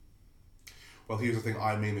 Well, here's the thing.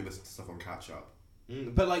 I mainly listen to stuff on catch up.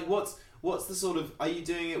 But like, what's the sort of? Are you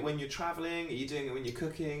doing it when you're traveling? Are you doing it when you're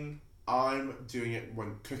cooking? I'm doing it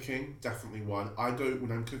when cooking. Definitely one. I go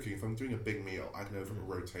when I'm cooking. If I'm doing a big meal, I can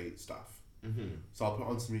rotate stuff. So I'll put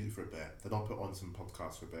on some music for a bit, then I'll put on some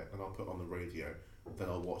podcasts for a bit, then I'll put on the radio, then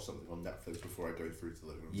I'll watch something on Netflix before I go through to the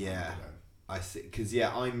living room. Yeah. I see. Because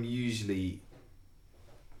I'm usually.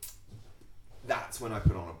 That's when I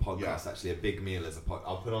put on a podcast. Yeah. Actually, a big meal is a pod.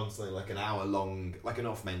 I'll put on something like an hour long, like an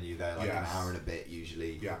off menu there, like an Yes. hour and a bit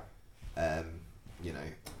usually. Yeah. You know.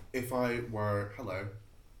 If I were hello,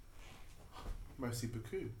 merci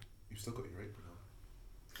beaucoup. You've still got your apron on.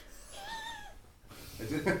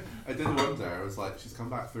 I did wonder. I was like, she's come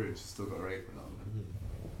back through and she's still got her apron on.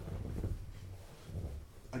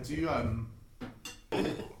 I do.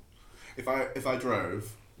 If I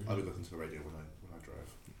drove, I would listen to the radio when I drove,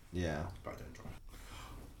 Yeah. but I don't drive.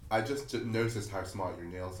 I just noticed how smart your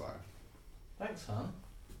nails are. Thanks, hon.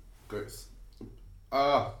 Good.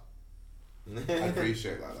 I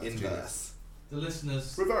appreciate that. That's genius. Inverse. The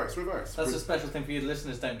listeners. Reverse. That's a special thing for you. The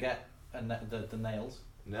listeners don't get. and the nails.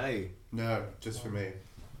 No, No, just for me.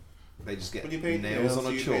 they just get When you paint nails on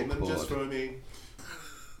a you paint them just chalkboard. for me.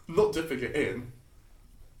 Not dipping it in.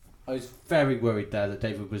 I was very worried there that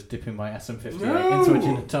David was dipping my SM58 No! into a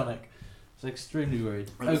gin and tonic. I was extremely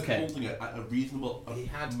worried. I was Okay. holding it at a reasonable He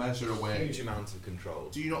had measure away. Huge amount of control.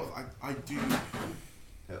 Do you not? I do.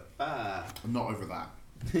 Ah. I'm not over that.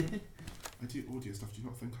 I do audio stuff. Do you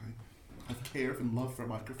not think I have care and love for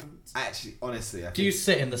microphones? Actually, honestly, I Do you think,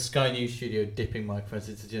 sit in the Sky News studio dipping microphones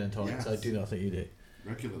into gin and tonics? Yes. I do not think you do.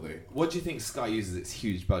 Regularly. what do you think Sky uses its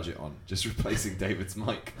huge budget on? Just replacing David's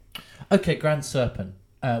mic. Okay, Grand Serpent.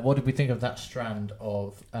 What did we think of that strand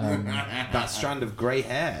of... That strand of grey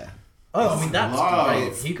hair. Oh, I mean, that's Wow. great.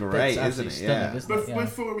 It's He, great, that's isn't absolutely it? stunning, Yeah. isn't it? Yeah.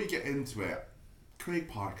 Before we get into it, Craig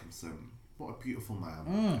Parkinson. What a beautiful man.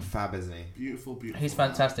 Mm. Fab, isn't he? Beautiful, beautiful. He's man.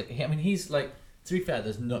 fantastic. I mean, he's like... To be fair,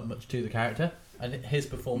 there's not much to the character, and his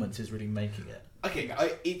performance is really making it. Okay,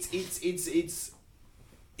 it's.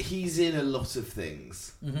 He's in a lot of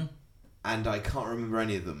things, Mm-hmm. and I can't remember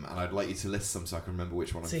any of them. And I'd like you to list some so I can remember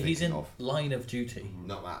which one I'm See, thinking he's in of. Line of Duty.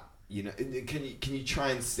 Not that. You know, can you try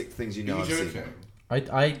and stick things you know Are I've you seen? joking? I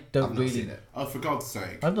don't I've not really... seen it. Oh, for God's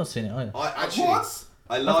sake. I've not seen it either. I actually. What?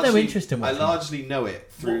 I no largely, interest in I watching it. largely know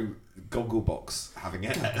it through Gogglebox having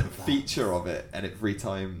a feature of it, and every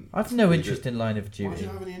time. I've no interest in Line of Why do Duty. you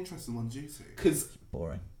have any interest in One Duty? Because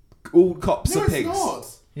Boring. all cops No, are it's pigs. not.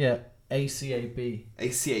 Yeah, ACAB.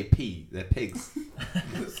 ACAP, they're pigs.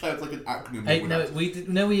 It sounds like an acronym. Hey, that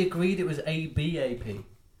no, would we agreed it was ABAP.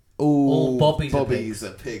 All bobbies are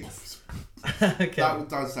are pigs. Okay. That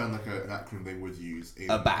does sound like an acronym they would use in,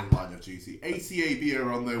 A BAP. in Line of Duty. ACAB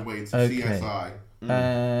are on their way to Okay.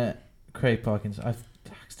 CSI. Craig Parkinson. I've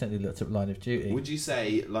accidentally looked up Line of Duty. Would you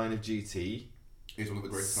say Line of Duty, Is one of the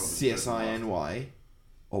greatest television shows CSI in the world. NY,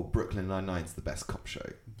 or Brooklyn Nine-Nine is the best cop show?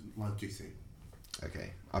 Line of Duty.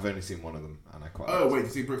 Okay, I've only seen one of them, and I quite. Oh, liked wait, it. did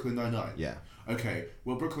you see Brooklyn Nine-Nine? Yeah. Okay,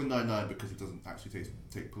 well, Brooklyn Nine-Nine, because it doesn't actually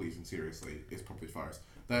take policing seriously, is probably first.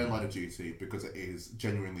 Then Line of Duty, because it is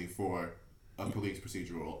genuinely for a police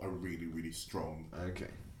procedural, a really, really strong... Okay.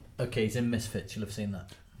 Okay, he's in Misfits. You'll have seen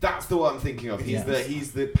that. That's the one I'm thinking of. He's Yes.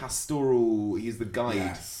 he's the pastoral. He's the guide,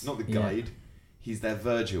 Yes. not the Yeah. guide. He's their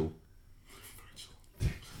Virgil.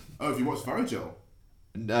 Oh, have you watched Virgil?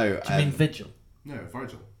 No, Do you mean Vigil? No,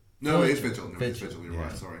 Virgil. No, it is Virgil. Vigil. No, it's Vigil. Vigil, you're Yeah.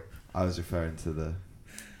 right, sorry. I was referring to the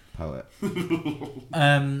poet.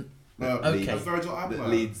 No, Okay. Virgil that Abloh,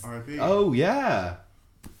 leads. R.I.P. Oh yeah,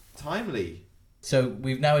 timely. So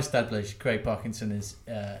we've now established Craig Parkinson is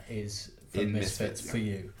from In Misfits Misfits, for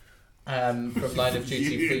you, from Line of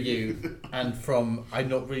Duty for you, and from I'm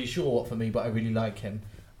not really sure what for me, but I really like him.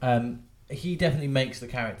 He definitely makes the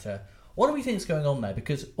character. What do we think is going on there?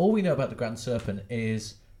 Because all we know about the Grand Serpent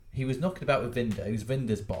is he was knocking about with Vinda, who's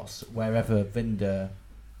Vinda's boss, wherever Vinda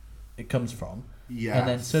it comes from, Yes. and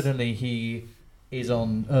then suddenly he is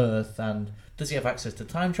on Earth. And does he have access to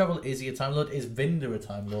time travel? Is he a Time Lord? Is Vinda a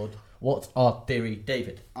Time Lord? What's our theory,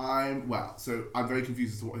 David? I'm very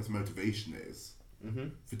confused as to what his motivation is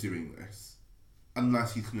for doing this,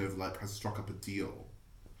 unless he kind of like has struck up a deal.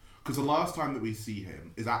 Because the last time that we see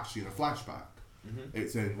him is actually in a flashback.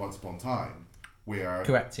 It's in Once Upon a Time, where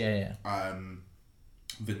Correct, yeah.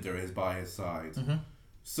 Vinda is by his side.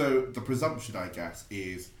 So the presumption, I guess,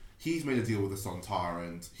 is he's made a deal with the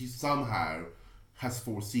Sontarans. He somehow has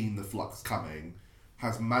foreseen the flux coming,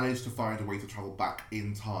 has managed to find a way to travel back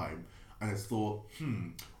in time, and has thought,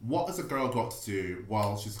 what has a girl got to do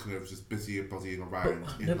while she's kind of just busy buzzing around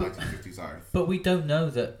in 1950s Earth? But we don't know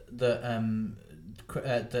that that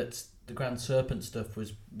the Grand Serpent stuff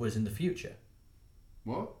was in the future.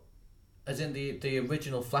 What? As in the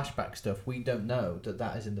original flashback stuff, we don't know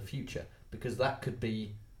that is in the future, because that could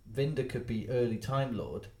be Vinda could be early Time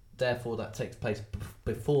Lord. Therefore, that takes place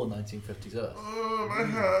before 1950s Earth. Oh, my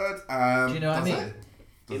head. Do you know what I does mean? it?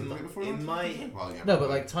 Does it play before in 1950s? my- Well, yeah, No, but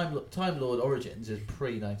probably. like Time Lord Origins is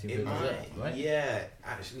pre 1950s Earth, right? Yeah,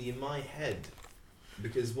 actually, in my head,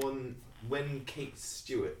 because when Kate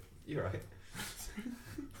Stewart, you're right.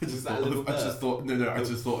 I just that thought, little I just bird? thought, no, I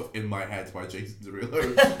just thought of In My Head by Jason Derulo.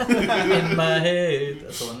 In my head,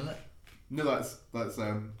 that's the one, isn't it? No,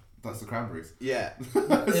 that's the Cranberries. Yeah. No,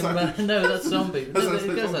 that's Zombie. That's- No, that's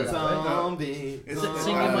it goes like that, right? Zombie. It's-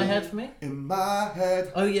 Sing in my head for me. In my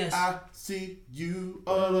head, Oh yes. I see you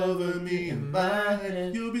all over me. In my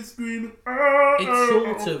head, you'll be screaming. It's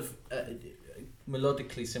sort of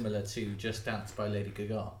melodically similar to Just Dance by Lady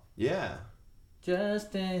Gaga. Yeah.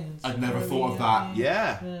 Just Dance. I'd never thought of that.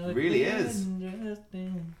 Yeah. Really is. Just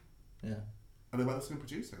Dance. Yeah. I mean, what's going to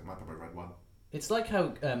produce it? I might have read one. It's like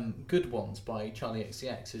how Good Ones by Charlie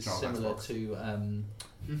XCX is Charles similar Xbox. to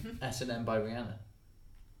S&M by Rihanna.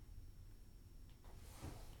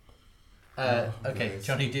 Okay, Nice.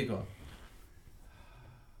 Johnny, do go on.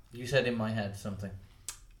 You said in my head something.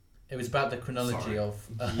 It was about the chronology Sorry. of.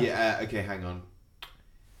 Yeah, okay, hang on.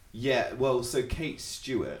 Yeah, well, so Kate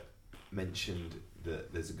Stewart mentioned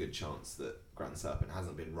that there's a good chance that Grant Serpent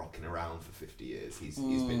hasn't been rocking around for 50 years. He's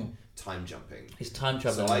been time jumping. He's time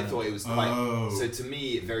traveling. So I thought it was quite. Oh. So to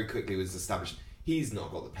me, it very quickly was established he's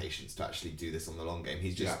not got the patience to actually do this on the long game.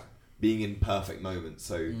 He's just being in perfect moments.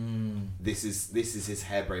 So this is his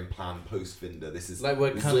harebrained plan post Vinder. This is Like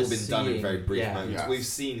we're this has kind all of been done in seeing- very brief yeah. moments. Yeah. We've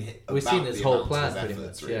seen this the whole amount plan of pretty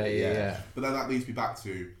efforts, much. really. Yeah. But then that leads me back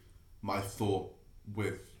to my thought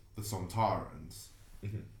with the Sontarans.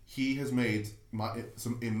 Mm-hmm. He has made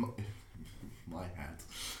in my head.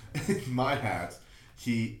 In my head,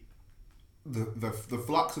 the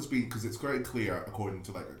flux has been, because it's very clear according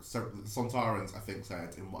to several, the Sontarans I think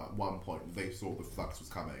said in one point they saw the flux was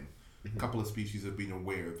coming. Mm-hmm. A couple of species have been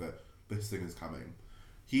aware that this thing is coming.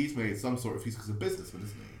 He's made some sort of, he's a businessman,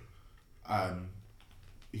 isn't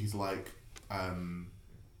he? He's like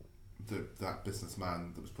that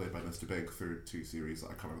businessman that was played by Mr. Big through 2 series that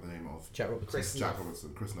I can't remember the name of. Jack Robertson. Jack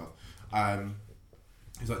Robertson, Chris Nuth.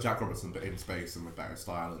 He's like Jack Robertson, but in space and with better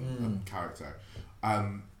style and character.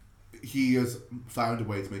 He has found a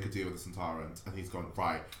way to make a deal with the Sontarans, and he's gone,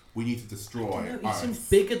 right, we need to destroy He Earth. seems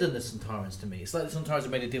bigger than the Sontarans to me. It's like the Sontarans have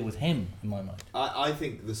made a deal with him, in my mind. I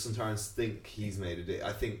think the Sontarans think he's made a deal.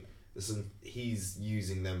 I think he's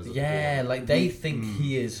using them as a Yeah, pawn. like they think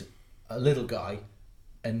he is a little guy,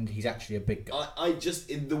 and he's actually a big guy. I just,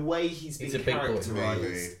 in the way he's He's been a big boy. characterized,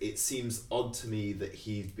 Maybe. it seems odd to me that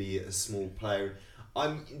he'd be a small player.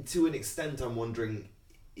 To an extent, I'm wondering,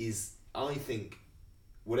 I think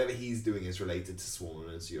whatever he's doing is related to Swarm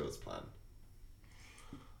and Azure's plan.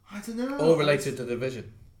 I don't know. Or related to the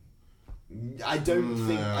Division. I don't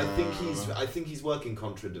think. I think he's working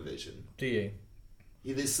contra Division. Do you?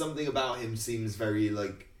 There's something about him seems very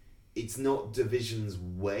like it's not Division's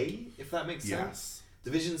way, if that makes sense. Yes.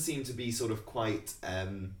 Division seem to be sort of quite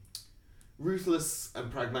ruthless and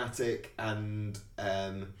pragmatic and.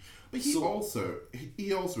 But he also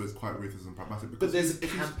is quite ruthless and pragmatic. Because But there's a he's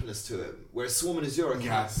campness to him, whereas Swarm and Azure are camp,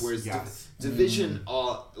 Yes, whereas yes. Division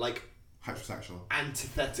are like heterosexual.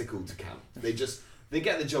 antithetical to camp. They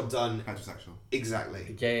get the job done Heterosexual.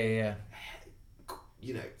 exactly. Yeah.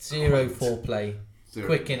 You know, Zero quite- foreplay, Zero.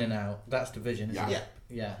 quick in and out. That's Division, isn't Yeah. it?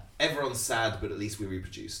 Yeah. Everyone's sad, but at least we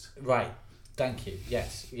reproduced. Right. Thank you.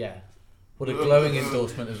 Yes. Yeah. What a glowing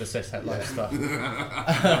endorsement of the cishet lifestyle.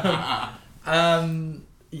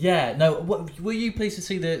 Yeah. No. Were you pleased to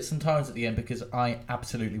see the Sontarans at the end? Because I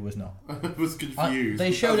absolutely was not. I was confused.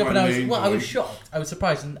 They showed That's up and my I was main I was point. shocked. I was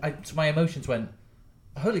surprised, and my emotions went,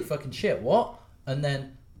 "Holy fucking shit! What?" And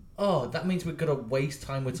then, oh, that means we're gonna waste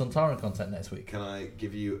time with Sontaran content next week. Can I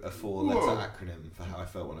give you a 4-letter Whoa. acronym for how I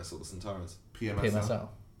felt when I saw the Sontarans? PMSL.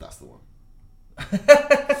 That's the one.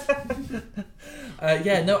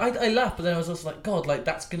 Yeah, no, I laughed, but then I was also like, God, like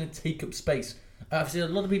that's gonna take up space. I've seen a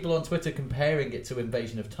lot of people on Twitter comparing it to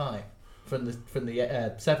Invasion of Time from the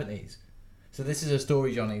 70s. So this is a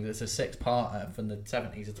story, Johnny, that's a 6-parter from the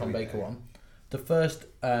 70s, a Tom Okay. Baker one. The first,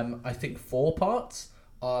 I think 4 parts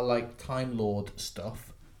are like Time Lord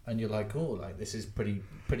stuff, and you're like, oh, like this is pretty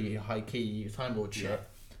high key Time Lord shit. Yeah.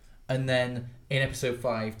 And then in episode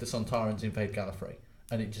 5, the Sontarans invade Gallifrey,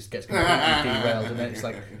 and it just gets completely derailed, and then it's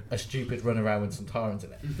like a stupid run around with Sontarans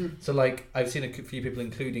in it. So like I've seen a few people,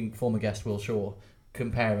 including former guest Will Shaw,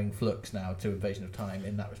 comparing Flux now to Invasion of Time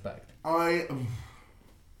in that respect.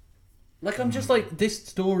 Like I'm just like, this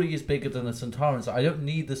story is bigger than the Sontarans. I don't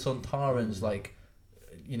need the Sontarans like,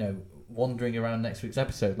 you know, wandering around next week's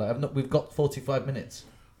episode. Like we've got 45 minutes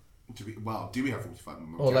Do we have 45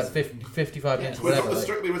 minutes? or like 55 minutes, We've got whatever. the Like,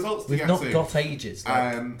 strictly results to we've get not to. got ages.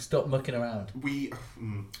 Like, stop mucking around.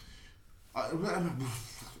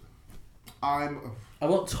 I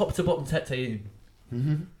want top to bottom Tecteun.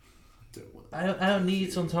 I don't need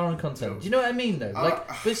Sontaran content. Do you know what I mean though?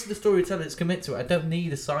 Like this is the storyteller that's commit to it. I don't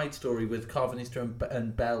need a side story with Carvanista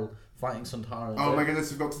and Bell fighting Sontaran. Oh my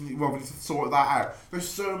goodness, we need to sort that out. There's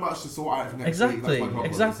so much to sort out for next week. Exactly, That's my problem,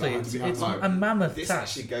 exactly. is that I It's have time. a mammoth This task.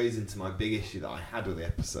 actually goes into my big issue that I had with the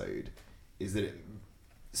episode, is that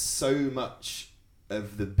so much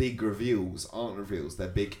of the big reveals aren't reveals. They're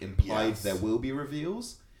big implied. Yes. There will be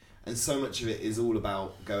reveals, and so much of it is all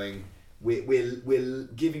about going. We're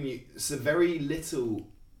giving you so very little.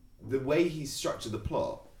 The way he's structured the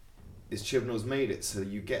plot is Chibnall's made it so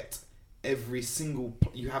you get every single.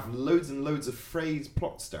 You have loads and loads of phrased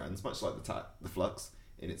plot strands, much like the Flux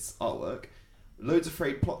in its artwork. Loads of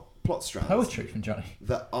phrased plot strands Poetry from Johnny.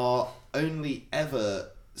 that are only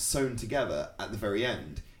ever sewn together at the very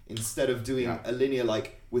end instead of doing a linear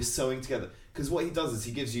like we're sewing together. Because what he does is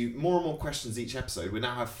he gives you more and more questions each episode. We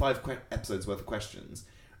now have 5 episodes worth of questions,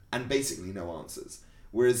 and basically no answers.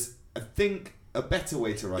 Whereas I think a better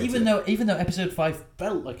way to write even though episode 5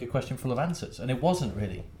 felt like a question full of answers, and it wasn't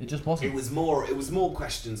really. It just wasn't. it was more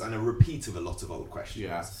questions and a repeat of a lot of old questions.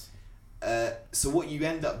 Yes. So what you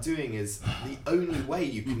end up doing is the only way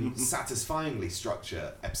you can satisfyingly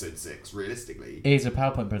structure episode 6 realistically Is a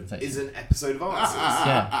PowerPoint presentation. is an episode of answers.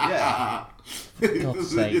 Yeah.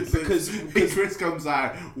 God's sake. Because Chris comes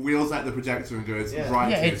out, wheels out the projector, and goes,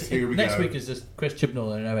 "Right, Yeah, kids, here we next go." week is just Chris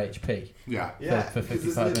Chibnall and OHP. Yeah. For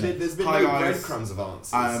 55 there's minutes. been Hi, no guys. breadcrumbs of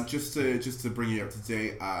answers. Just to bring you up to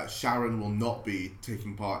date, Sharon will not be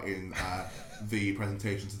taking part in the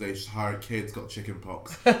presentation today. She's hired kids, got chicken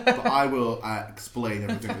pox, but I will explain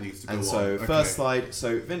everything that needs to go And on. so, Okay. first slide,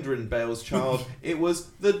 so Vinder and Bale's child, it was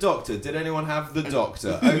the Doctor. Did anyone have the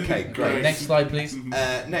Doctor? Okay, great. Next slide, please.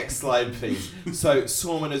 Next slide, please. So,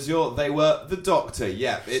 Sorm and Azure, they were the Doctor.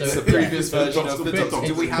 Yeah, it's So- a previous Yeah. version of the Chris- Doctor.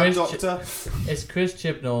 Do we have Chris- Doctor? It's Chris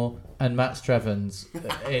Chibnall and Matt Strevens,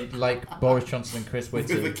 like Boris Johnson and Chris With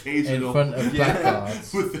Whitty, in occasional- front of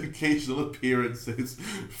placards. with occasional appearances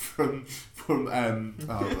from I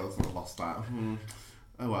lost that.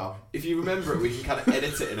 Oh well. If you remember it, we can kind of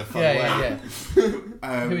edit it in a fun Yeah, way. yeah, yeah.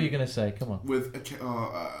 Um, Who are you going to say? Come on. with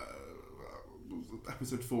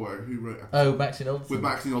episode 4? Who wrote? Oh, Maxine Olsen. With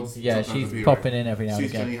Maxine Olsen. Yeah, she's popping in every now and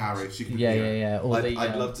She's again. Jenny Harris. She can Yeah, appear. yeah, yeah. Or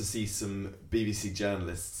I'd love to see some BBC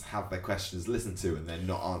journalists have their questions listened to and then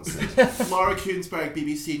not answered. Laura Koonsberg,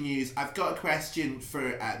 BBC News. I've got a question for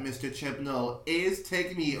Mr. Chibnall. Is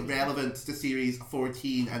Take Me relevant to series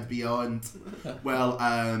 14 and beyond? Well,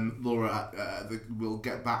 Laura, we'll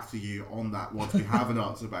get back to you on that once we have an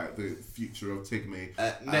answer about the future of Take Me.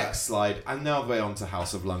 Next slide, and now we're on to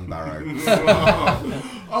House of Lungbarrow.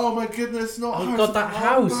 Oh my goodness! Not Oh House God, of that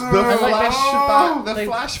house! Lungbarrow. I like that. the They-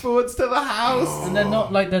 flash forwards to the house. And they're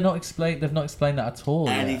not explained. They've not explained that at all.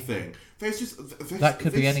 yet. Anything. There's just That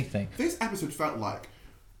could be anything. This episode felt like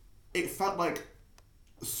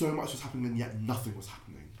so much was happening and yet nothing was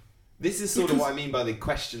happening. This is sort of what I mean by the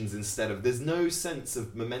questions instead of... There's no sense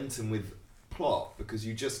of momentum with plot because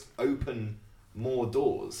you just open more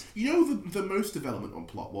doors. You know the most development on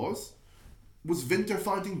plot was Vinder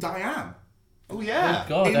finding Diane. Oh, yeah. Oh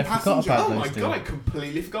God, In I forgot Passenger. about Oh, those my two. God, I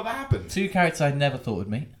completely forgot that happened. Two characters I never thought would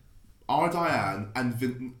meet. Our Diane and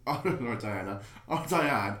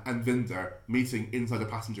Vinder meeting inside a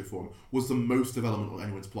passenger form was the most development on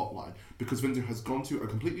anyone's plot line because Vinder has gone to a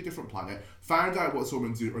completely different planet, found out what Sorm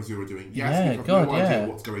and Azure are doing. Yes, Yeah, we have God, no idea yeah.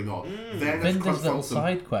 what's going on. Then has Vinder's little confronts them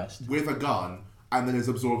side quest. with a gun and then is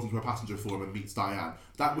absorbed into a passenger form and meets Diane.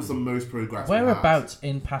 That was the most progress. we had. Whereabouts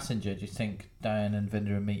in Passenger do you think Diane and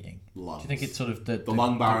Vinder are meeting? Lungs. Do you think it's sort of the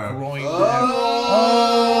lung barrow. groin?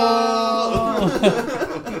 Oh!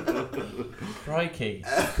 Crikey!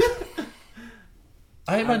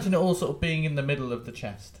 I imagine it all sort of being in the middle of the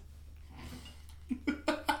chest.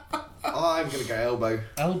 I'm going to go elbow.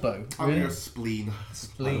 Elbow. I'm Really? your spleen.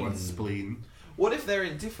 Spleen. I went spleen. What if they're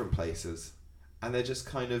in different places and they're just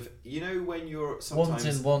kind of... You know when you're sometimes...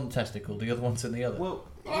 One's in one testicle, the other one's in the other. Well,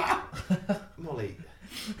 Molly...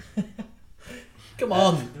 Come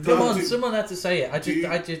on, do- someone had to say it. I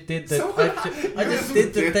just did the Someone- I just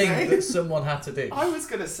did the Did thing they? that someone had to do. I was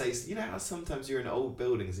going to say, you know how sometimes you're in old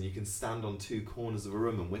buildings and you can stand on two corners of a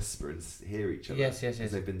room and whisper and hear each other? Yes, yes, yes.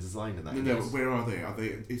 Because they've been designed in that. No, Yes. but where are they?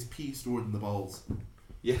 Is pee stored in the balls?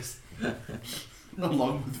 Yes.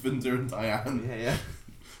 Along with Vinder and Diane. Yeah, yeah.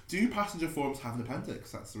 Do passenger forms have an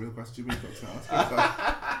appendix? That's the real question we've got to ask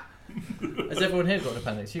ourselves. Has everyone here got an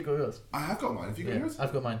appendix? You got yours? I have got mine. Have you got Yeah, yours?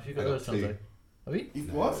 I've got mine. Have you got I got yours, two. Tonto? Have you?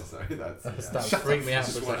 You've No, what? Sorry, that's... That's yeah. that Shut freaked up. me out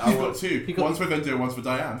Just for a one- second. You've got two. You got- One's for Vinder, one's for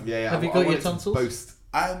Diane. Yeah, yeah. Have you I got your wanted to tonsils? Boast.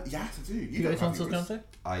 Yes, I do. You got your don't have tonsils, yours. Tonto?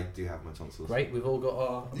 I do have my tonsils. Great, we've all got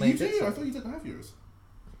our You main do? bits. I thought you didn't have yours.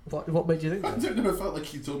 What made you think I that? don't know. I felt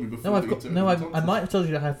like you told me before. No, I've that you got took no. your I tonsils. might have told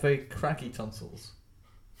you I have very craggy tonsils.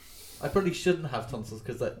 I probably shouldn't have tonsils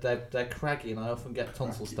because they're craggy and I often get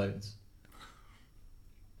tonsil stones.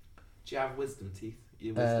 Do you have wisdom teeth?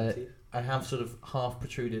 Your wisdom teeth? I have sort of half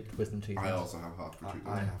protruded wisdom teeth. I also have half protruded.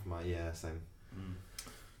 I have my... Yeah, same.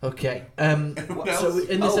 Okay. What So else?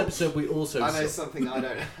 in this Oh, episode we also. I know something I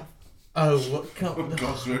don't have. Oh, what? Come, Oh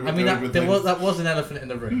gosh, we're I mean, going with that was an elephant in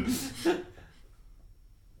the room.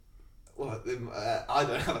 What? I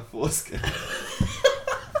don't have a foreskin.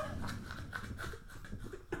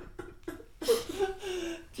 Do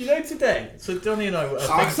you know today? So Johnny and I were.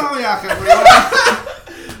 Salyak, everyone!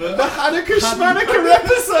 The Hanukkah Schmanukkah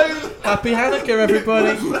episode! Happy Hanukkah,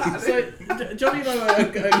 everybody! So Johnny and I were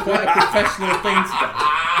at quite a professional thing today.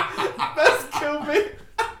 Best kill me.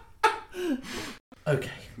 Okay.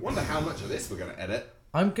 Wonder how much of this we're going to edit.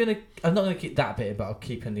 I'm not gonna keep that bit, but I'll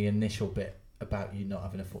keep in the initial bit about you not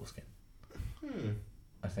having a foreskin.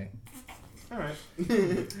 I think. All right.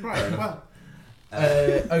 Right, well.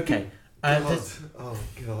 Okay. Oh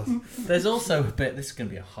God. There's also a bit. This is gonna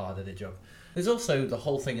be a hard edit job. There's also the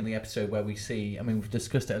whole thing in the episode where we see. I mean, we've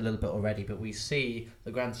discussed it a little bit already, but we see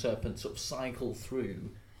the Grand Serpent sort of cycle through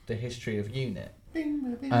the history of UNIT.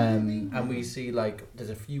 And we see there's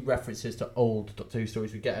a few references to old Doctor Who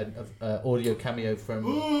stories. We get an audio cameo from.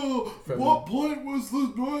 What point was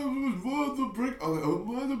the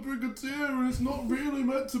Brigadier? It's not really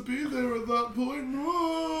meant to be there at that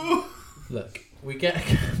point. Look, we get a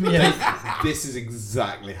cameo. This is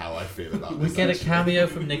exactly how I feel about We this. get a cameo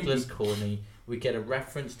from Nicholas Corney. We get a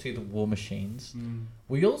reference to the War Machines.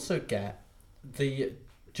 We also get the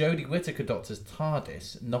Jodie Whittaker Doctor's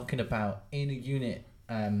TARDIS knocking about in a unit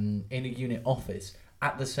office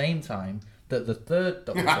at the same time that the third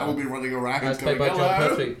Doctor, We'll be running around. as played by John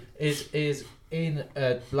Pertwee, is in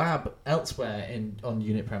a lab elsewhere on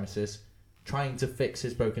unit premises, trying to fix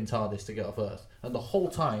his broken TARDIS to get off Earth, and the whole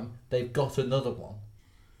time they've got another one.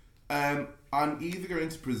 I'm either going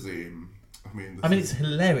to presume. I mean, it's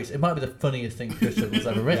hilarious. It might be the funniest thing Chris Chibnall's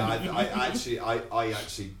ever written. Yeah, I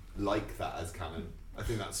actually like that as canon. I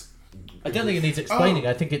think that's. I don't think it needs explaining.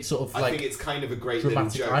 I think it's sort of I think it's kind of a great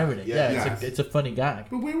dramatic little joke. irony. Yeah, Yes. it's a funny gag.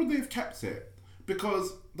 But where would they have kept it?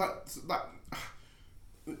 Because that.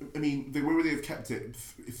 I mean, where would they have kept it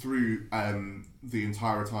through the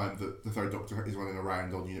entire time that the Third Doctor is running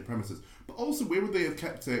around on unit premises? But also, where would they have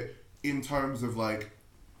kept it in terms of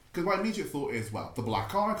because my immediate thought is, well, the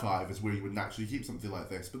Black Archive is where you would naturally keep something like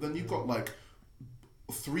this. But then you've got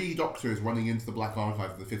 3 Doctors running into the Black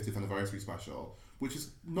Archive for the 50th anniversary special, which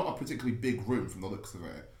is not a particularly big room from the looks of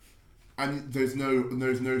it. And there's no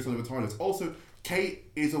sort of a TARDIS. Also,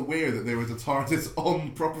 Kate is aware that there is a TARDIS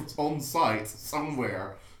on site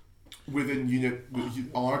somewhere within unit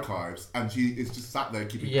archives, and she is just sat there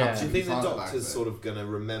keeping. Do you absolutely think the silent Doctor's about it. sort of going to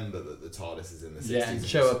remember that the TARDIS is in the 60s? Yeah, and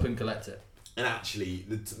show up and collect it. And actually,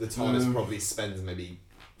 the TARDIS probably spends maybe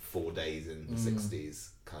 4 days in the 60s,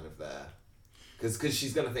 kind of there. Because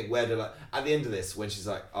she's going to think, where did I... At the end of this, when she's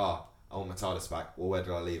like, I want my TARDIS back. Well, where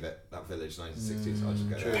did I leave it? That village, 1960s. I'll just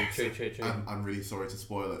go there. True. I'm really sorry to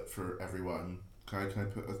spoil it for everyone. Can I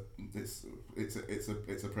put it's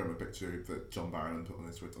a promo picture that John Barron put on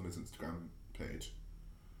his Instagram page.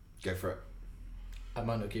 Go for it. I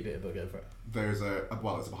might not keep it, but go for it. There's it's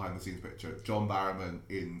a behind the scenes picture. John Barrowman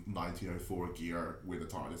in 1904 gear with a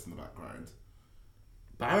TARDIS in the background.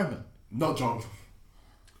 Barrowman? Not John.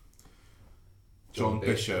 John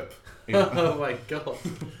Bishop. Oh my god.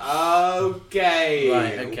 Okay.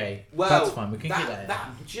 Right, okay. Well, that's fine. We can keep that in. That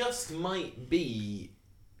just might be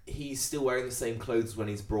he's still wearing the same clothes when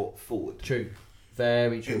he's brought forward. True.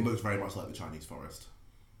 Very true. It looks very much like the Chinese forest.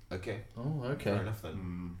 Okay. Oh, okay. Fair enough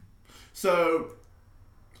then. So,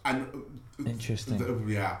 and Interesting.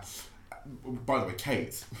 Yeah. By the way,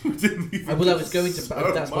 Kate. Didn't even Well, that was going to.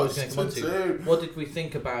 so That's what I was much going to come on to. do. What did we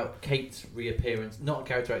think about Kate's reappearance? Not a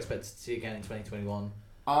character I expected to see again in 2021.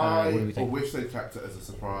 I what do we think? wish they kept it as a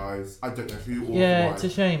surprise. I don't know who authorised. Yeah, it's a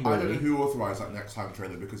shame, I don't know really. who authorised that next time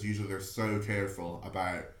trailer, because usually they're so careful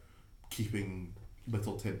about keeping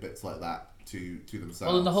little tidbits like that to themselves.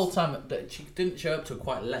 Well, and the whole time that she didn't show up till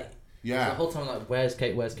quite late. Yeah. So the whole time, like, where's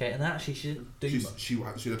Kate? Where's Kate? And actually, she didn't do much.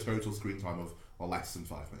 She had a total screen time of less than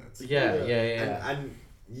 5 minutes. Yeah. And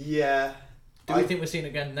yeah. Do we think we're seeing it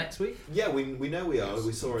again next week? Yeah, we know we are.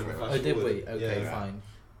 We saw her in the flash. Oh, did forward. we? Okay, Yeah. fine.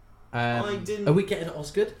 I didn't. Are we getting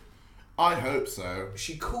Osgood? I hope so.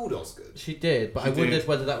 She called Osgood. She did, but She I wondered did.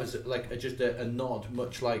 whether that was like just a nod,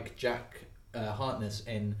 much like Jack Harkness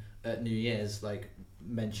in New Year's, like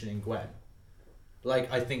mentioning Gwen.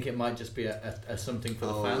 Like, I think it might just be a something for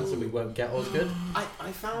the fans, and we won't get Osgood.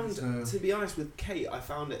 I found, to be honest with Kate, I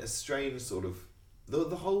found it a strange sort of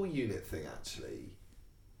the whole unit thing actually.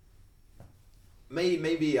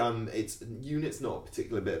 Maybe it's unit's not a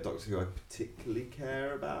particular bit of Doctor Who I particularly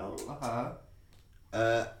care about.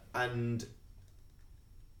 And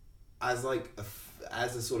as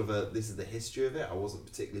as a sort of this is the history of it, I wasn't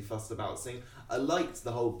particularly fussed about seeing. I liked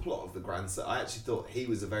the whole plot of the Grand Serpent. I actually thought he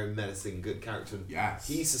was a very menacing, good character. And Yes.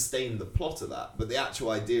 he sustained the plot of that, but the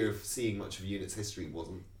actual idea of seeing much of Unit's history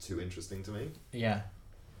wasn't too interesting to me. Yeah.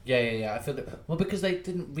 I feel that because they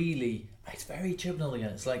didn't really. It's very Chibnall again.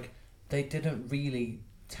 It's like they didn't really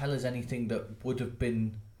tell us anything that would have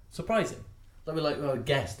been surprising. They were like, "Oh, I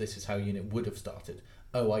guess this is how Unit would have started.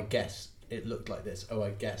 Oh, I guess it looked like this. Oh, I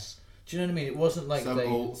guess." Do you know what I mean? It wasn't like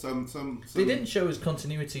they didn't show us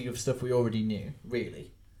continuity of stuff we already knew.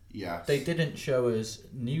 Really, Yes. they didn't show us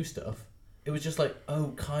new stuff. it was just like,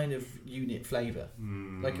 oh, kind of unit flavour.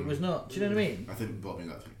 Like it was not. Do you know what I mean? I think, well, I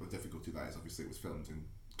mean, the difficulty there is obviously it was filmed in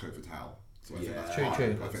COVID hell. So I think that's True, part,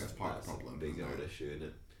 true. I think that's part of the problem. a big isn't old it? issue, isn't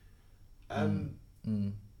it?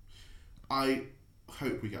 I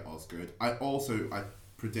hope we get Osgood. I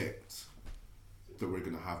predict that we're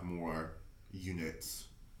going to have more units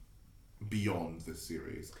beyond this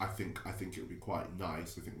series. I think it would be quite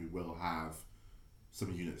nice. I think we will have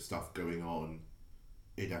some unit stuff going on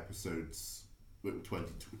in episodes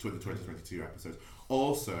 2022 episodes.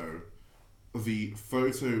 Also, the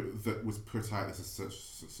photo that was put out, this is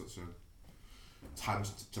such a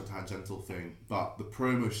tangential thing, but the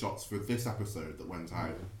promo shots for this episode that went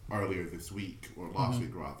out earlier this week, or last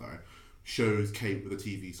week rather, shows Kate with a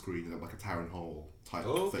TV screen and like a town hall type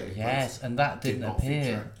thing. Yes, and that Did didn't not appear.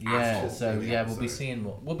 feature at Yeah, all so in the yeah, we'll be episode. seeing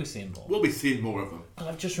more. We'll be seeing more. We'll be seeing more of them. God,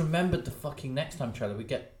 I've just remembered the fucking next time trailer. We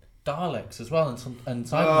get Daleks as well and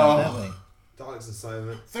Cybermen, don't we? Daleks and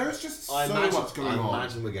Cybermen. There's just so I much going on.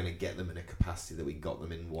 imagine we're going to get them in a capacity that we got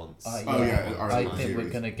them in once. Oh, yeah, our I own think we're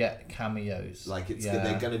series. gonna get cameos. Like it's yeah.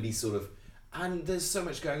 they're going to be sort of, and there's so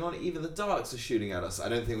much going on. Even the Daleks are shooting at us. I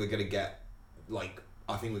don't think we're going to get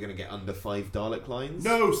I think we're going to get under 5 Dalek lines.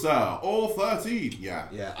 No, sir, all 13. Yeah,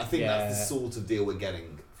 Yeah, I think that's the sort of deal we're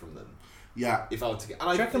getting from them. yeah. If I were to get, and Do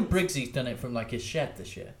I you reckon think- Briggsy's done it from like his shed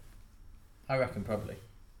this year? I reckon probably.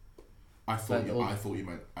 I thought Like, you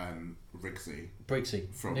meant Rigsy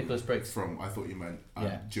Briggsy, from Nicholas Briggs. I thought you meant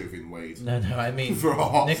Yeah. Jovian Wade. No, I mean For a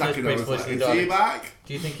hot Nicholas second, Briggs I was voicing like, the is he Daleks. back?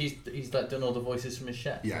 Do you think he's like done all the voices from his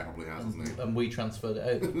shed? Yeah, probably has, hasn't he? And we transferred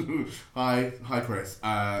it over. Hi, Chris.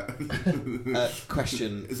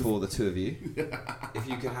 question for the two of you. If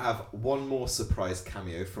you could have one more surprise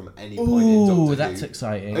cameo from any point in Doctor Ooh, Who. that's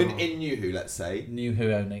exciting. In New Who, let's say. New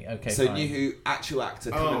Who only. Okay, So fine. New Who, actual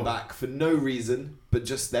actor coming Oh. back for no reason, but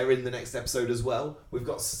just they're in the next episode as well. We've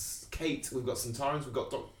got Kate, we've got Centaurans, we've got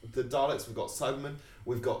the Daleks, we've got Cybermen,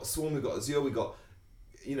 we've got Swarm, we've got Azure, we've got,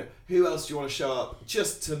 who else do you want to show up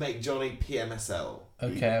just to make Johnny PMSL?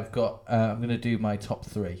 Okay, I've got. I'm gonna do my top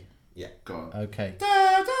 3. Yeah. Go on. Okay. Da,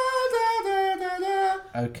 da, da, da, da, da.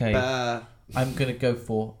 Okay. I'm gonna go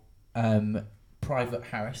for Private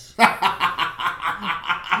Harris.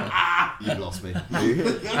 You've lost me.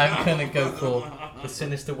 I'm gonna go for the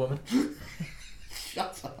Sinister Woman.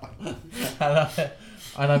 Shut up.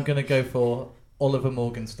 And I'm gonna go for Oliver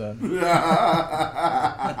Morgenstern.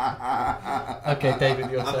 Okay,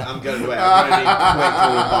 David, your turn. I'm going to wait. I'm going to need quick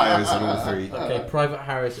little bios on all three. Okay, Private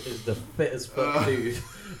Harris is the fit as fuck dude.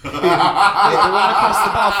 The one across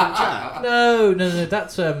the bar from Jack. No,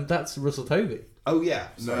 that's Russell Tovey. Oh yeah.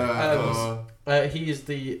 Sorry. He is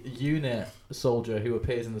the unit soldier who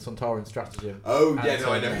appears in the Sontaran stratagem. Oh yeah, And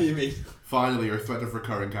no, I know who you mean. Finally, your thread of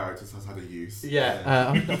recurring characters has had a use. Yeah,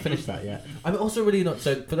 I've not finished that yet. I'm also really not.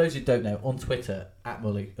 So, for those who don't know, on Twitter,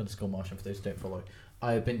 @Mully_Martian, for those who don't follow,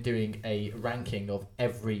 I've been doing a ranking of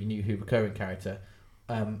every New Who recurring character,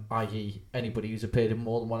 i.e., anybody who's appeared in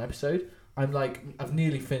more than one episode. I've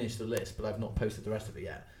nearly finished the list, but I've not posted the rest of it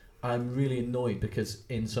yet. I'm really annoyed because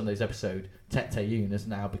in Sunday's episode, Tet Yoon has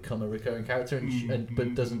now become a recurring character,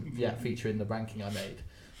 but doesn't yet feature in the ranking I made.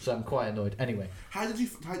 So I'm quite annoyed. Anyway, How did you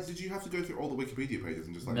have to go through all the Wikipedia pages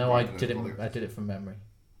and just like? no, I write did it. all the- I did it from memory.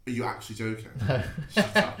 Are you actually joking?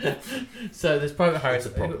 So there's Private Harris.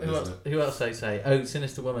 That's a problem, who else? isn't Who else they say? Oh,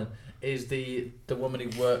 Sinister Woman is the woman who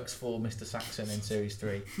works for Mr. Saxon in series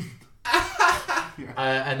 3.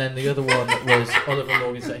 And then the other one was Oliver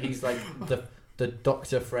Morgenstern. He's like the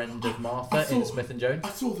doctor friend of Martha in Smith and Jones. I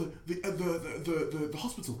saw the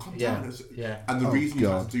hospital come Yeah, down. yeah. And the reason you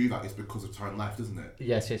have God. to do that is because of time left, isn't it?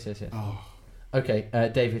 Yes. Oh. Okay,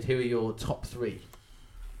 David, who are your top 3?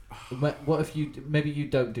 What if you maybe you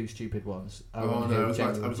don't do stupid ones? I Oh want no! to I was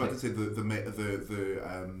genuine about to takes. say the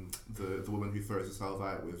woman who throws herself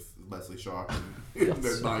out with Leslie Sharp in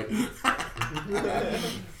Midnight.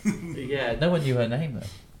 Yeah, no one knew her name though.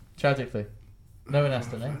 Tragically, no one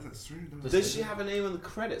asked her name. That's true. No. Does she have a name on the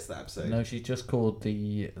credits that episode? No, she's just called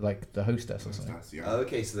the hostess or something. That's, yeah. Oh,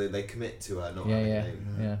 okay, so they commit to her not Yeah, having yeah, a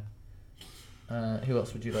name. yeah. Who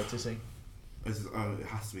else would you like to see? It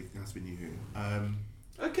has to be New Who.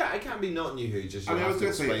 Okay, I can't be not New Who. Just I you mean, I have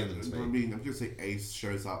was to gonna say. explain them to I me. mean, I'm gonna say Ace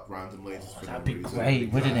shows up randomly. just for no That'd be reason.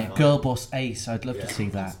 great, wouldn't it? Yeah. Girl Boss Ace. I'd love Yeah. to see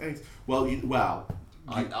that. Ace. Well,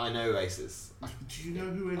 I know Aces. do you know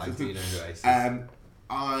who Ace I is? do know who Ace is.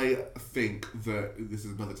 I think that this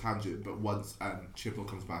is another tangent, but once Chibnall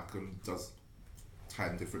comes back and does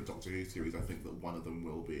 10 different Doctor Who series, I think that one of them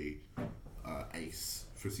will be Ace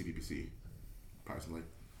for CBBC, personally.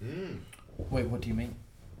 Wait, what do you mean?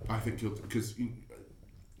 I think because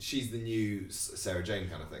she's the new Sarah Jane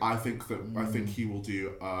kind of thing. I think he will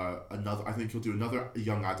do another. I think he'll do another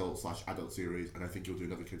young adult / adult series, and I think he'll do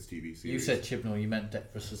another kids TV series. You said Chibnall, you meant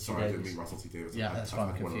Russell T. Sorry, I didn't Davies. mean Russell T. Davies. Yeah, that's I why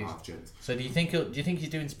I'm had one and a confused. half gins. So do you think he's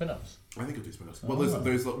doing spin-offs? I think he'll do spin-offs. Well,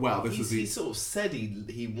 He sort of said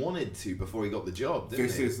he wanted to before he got the job,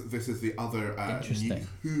 didn't he? This is the other Interesting.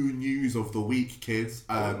 Who news of the week, kids.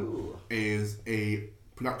 Is a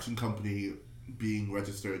production company being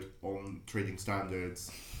registered on trading standards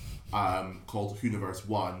called Whoniverse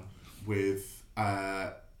One with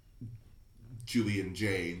Julie and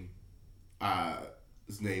Jane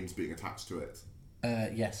names being attached to it.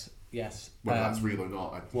 Yes. Whether that's real or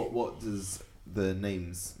not. What does the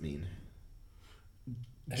names mean?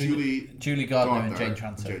 Julie Gardner and Jane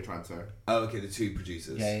Tranter. Jane Tranter. Oh, okay, the two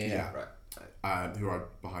producers. Yeah. Right. Who are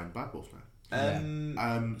behind Bad Wolf now.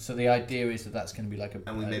 So the idea is that that's going to be like a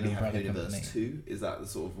And we maybe have umbrella Universe company. 2. Is that the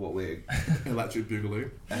sort of what we're Electric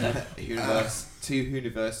Boogaloo. Universe 2,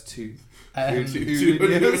 Universe 2?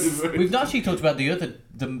 We've not actually talked about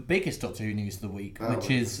the biggest Doctor Who news of the week, which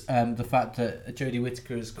is the fact that Jodie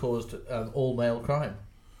Whittaker has caused all male crime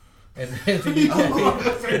in the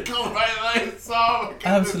UK.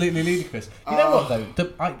 Absolutely ludicrous. You know what though?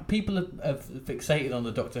 People have fixated on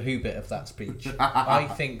the Doctor Who bit of that speech. I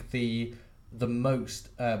think the most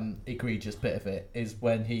egregious bit of it is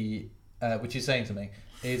when he, which is saying something,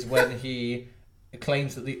 is when he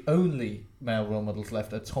claims that the only male role models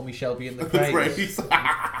left are Tommy Shelby and the Craze.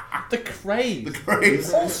 The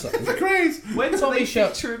Craze. Also, The Craze. When Tommy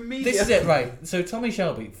Shelby. feature in media? This is it, right? So Tommy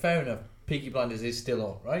Shelby, fair enough. Peaky Blinders is still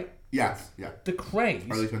on, right? Yes, yeah. The Craze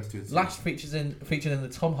Early 2022. last featured in the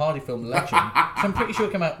Tom Hardy film Legend, which I'm pretty sure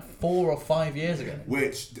came out 4 or 5 years ago.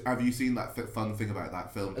 Which, have you seen that fun thing about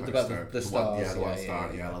that film? About poster? the stars, Yeah, the one yeah, star.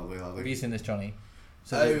 yeah. Yeah, lovely. Have you seen this, Johnny?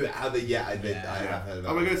 I did. I did. I have heard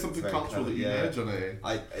about Oh my god, it. something Very cultural clever, that you know,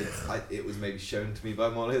 Johnny. It was maybe shown to me by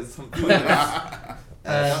Molly at some point.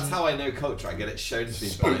 That's how I know culture. I get it shown to me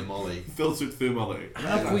by Molly. Filtered through Molly.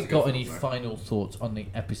 Have we got any final thoughts on the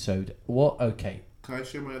episode? What? Okay. Can I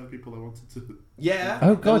show my other people I wanted to? Yeah. Oh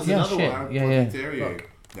there god, was yeah, another shit. one. Yeah. Dare you? Look.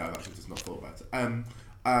 No, I've actually just not thought about it. Do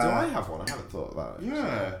I have one? I haven't thought about it.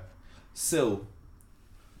 Yeah. Syl.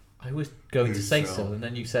 I was going to Who's say Syl? Syl, and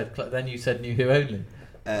then you said New Who only.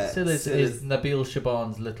 Syl is Nabil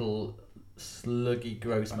Shaban's little sluggy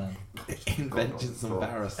gross man. in Vengeance on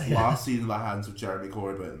Varys. Last seen in the hands of Jeremy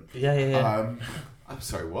Corbyn. Yeah. I'm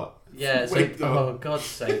sorry, what? Yeah, so, Wait, no. oh, God's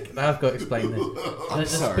sake. Now I've got to explain this.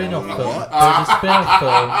 There's a sorry, spin-off I'm film. not. There's a spin-off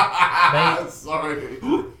film made... Sorry.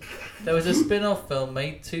 There was a spin-off film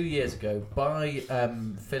made 2 years ago by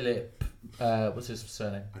Philip... what's his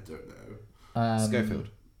surname? I don't know. Schofield.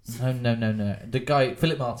 No. The guy,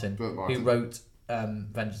 Philip Martin, Philip Martin. who wrote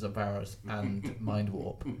Vengeance of Varys and Mind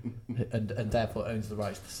Warp, and therefore owns the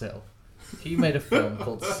rights to Syl. He made a film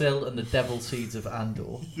called Syl and the Devil Seeds of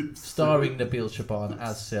Andor, starring Nabil Shaban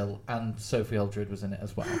as Syl, and Sophie Aldred was in it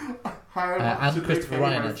as well. How much And did they Christopher pay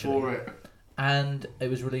Ryan, her actually. for it? And it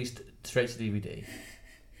was released straight to DVD.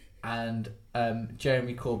 And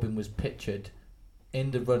Jeremy Corbyn was pictured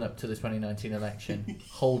in the run-up to the 2019 election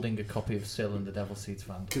holding a copy of Syl and the Devil Seeds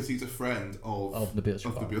of Andor. Because he's a friend of Nabil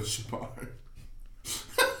Shaban. Nabil Shaban.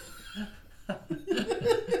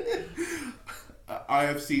 I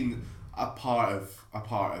have seen a part of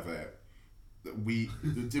it. We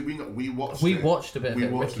watched. We it. watched a bit of We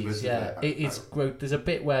it, watched a Ricky's, bit of yeah. it. It's there's a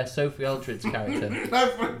bit where Sophie Aldred's character I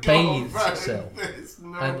forgot bathes about Syl this,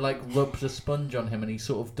 no. and like rubs a sponge on him, and he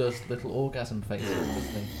sort of does little orgasm faces,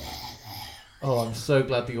 doesn't he? Oh, I'm so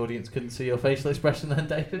glad the audience couldn't see your facial expression then,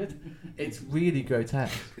 David. It's really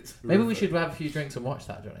grotesque. It's Maybe we horrific. should have a few drinks and watch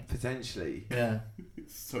that, Johnny. Potentially. Yeah.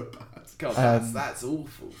 It's so bad. God, that's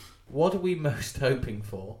awful. What are we most hoping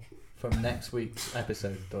for from next week's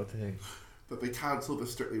episode of Doctor Who? That they cancel the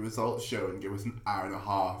Strictly Results show and give us an hour and a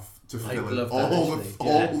half to I'd fill in love that, all actually. the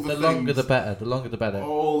Yeah. all the The longer things, the better. The longer the better.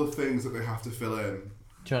 all the things that they have to fill in.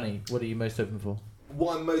 Johnny, what are you most hoping for?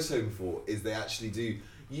 What I'm most hoping for is they actually do.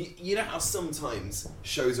 You know how sometimes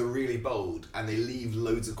shows are really bold and they leave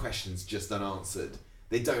loads of questions just unanswered?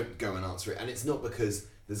 They don't go and answer it. And it's not because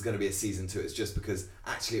there's going to be a season 2, it's just because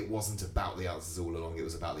actually it wasn't about the answers all along, it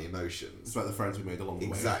was about the It's emotions. about the friends we made along the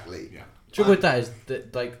way. Exactly. Yeah. Trouble with that is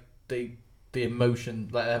that like the emotion,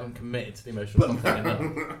 like they haven't committed to the emotional content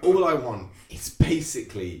enough. All I want is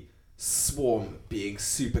basically Swarm being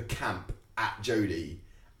super camp at Jodie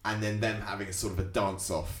and then them having a sort of a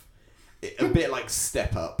dance-off. A bit like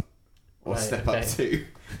Step Up or Right, Step okay. Up 2.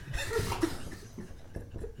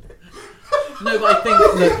 No, but I think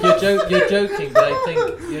look, you're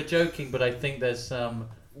joking, but I think there's some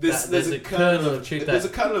there's a kernel of truth There's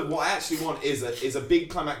there. a kernel of what I actually want is a big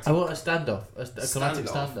climactic. I want a standoff, a climatic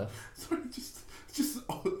Standoff. standoff. Sorry, just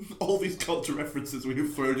all these culture references we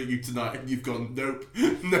have thrown at you tonight, and you've gone nope,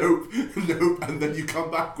 nope, nope, and then you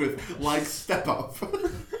come back with like Step Up.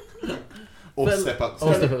 Or But- Step Up.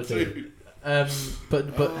 or Step Up 2.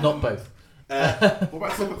 But not both. What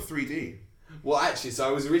about Step Up 3D? Well, actually, so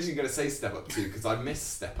I was originally going to say Step Up 2 because I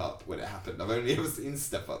missed Step Up when it happened. I've only ever seen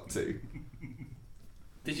Step Up 2.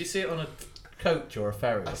 Did you see it on a coach or a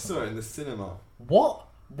ferry? I Or saw it in the cinema. What?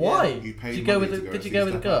 Why? Yeah, you paid did you go money with to go Did you see go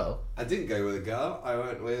with a Step Up. girl? I didn't go with a girl. I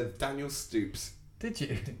went with Daniel Stoops. Did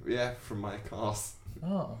you? Yeah, from my class.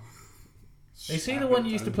 Oh. Is he the one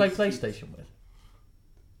you used to play PlayStation with?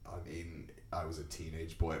 I mean, I was a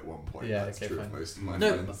teenage boy at one point. Yeah, That's okay, true fine. of most of my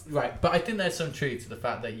No, friends. right, but I think there's some truth to the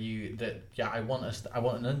fact that I want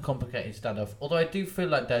an uncomplicated standoff. Although I do feel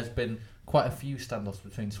like there's been quite a few standoffs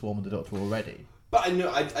between Swarm and the Doctor already. But I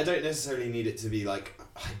know I don't necessarily need it to be like,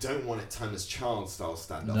 I don't want it Timeless Child style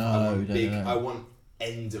standoff. No, I want no, big. no. I want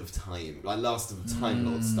End of Time, like Last of the Time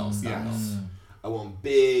Lord style standoff. Yes. I want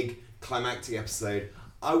big climactic episode.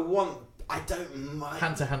 I don't mind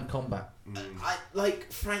Hand-to-hand combat. I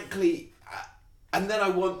like, frankly, and then I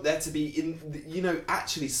want there to be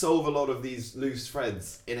actually solve a lot of these loose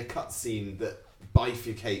threads in a cutscene that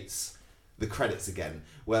bifurcates the credits again,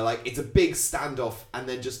 where like it's a big standoff and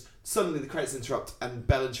then just suddenly the credits interrupt and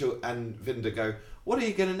Bell and Vinda go, "What are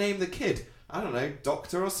you going to name the kid? I don't know,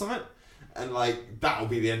 Doctor or something," and like that'll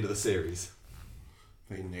be the end of the series.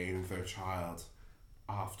 They named their child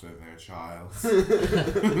after their child.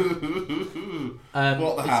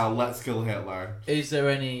 What the hell? Let's kill Hitler. Is there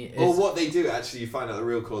any... Or what they do, actually, you find out the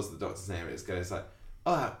real cause of the Doctor's name. It's like,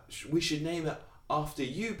 we should name it after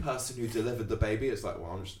you, person who delivered the baby. It's like,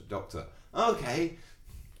 well, I'm just the Doctor. Okay.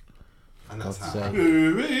 And that's God's how.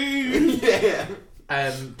 sake.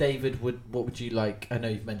 Yeah. David, what would you like? I know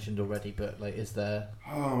you've mentioned already, but like, is there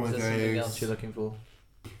Oh my something days. else you're looking for?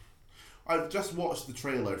 I've just watched the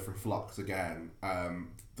trailer for Flux again.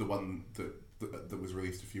 The one that was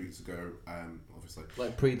released a few weeks ago. Obviously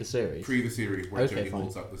Like pre the series? pre the series, where Okay, Jodie fine.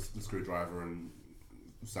 holds up the screwdriver and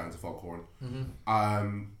sounds a foghorn.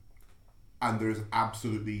 Mm-hmm. And there's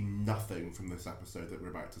absolutely nothing from this episode that we're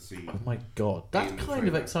about to see, Oh my god, that's In the kind of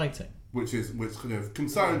trailer. exciting. which kind of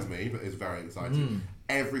concerns me, but is very exciting. Mm.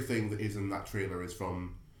 Everything that is in that trailer is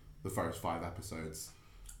from the first 5 episodes.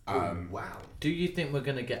 Wow. Do you think we're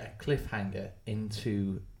going to get a cliffhanger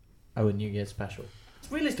into our New Year's special?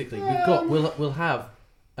 Realistically, we'll have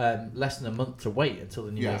less than a month to wait until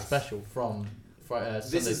the New Year's Yes. special from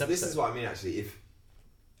Sunday's episode. This is what I mean, actually.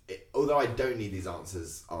 Although I don't need these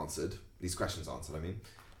questions answered, I mean,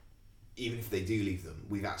 even if they do leave them,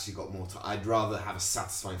 we've actually got more time. I'd rather have a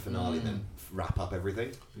satisfying finale than wrap up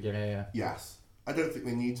everything. Yeah. Yes. I don't think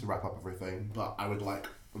they need to wrap up everything, but I would like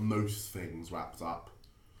most things wrapped up.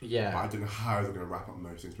 But I Yeah. don't know how they're going to wrap up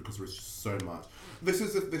most things because there's just so much. This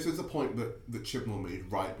is a point that Chibnall made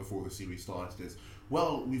right before the series started. Is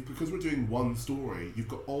because we're doing one story, you've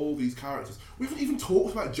got all these characters. We haven't even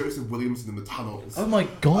talked about Joseph Williamson in the tunnels. Oh my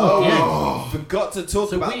god, yeah. Forgot to talk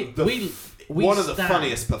So about we one of the stand-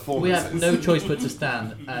 funniest We performances. have no choice but to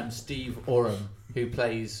stand Steve Oram, who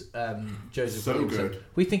plays Joseph So Williamson. good.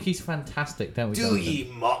 We think he's fantastic, don't we? Do Jonathan?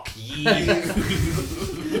 ye mock ye?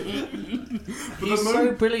 But He's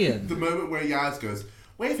so brilliant. The moment where Yaz goes,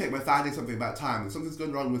 wait a minute, we're finding something about time, and something's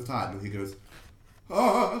going wrong with time, and he goes,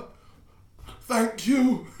 thank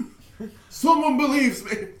you. Someone believes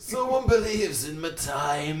me. Someone believes in my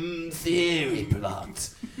time theory plot.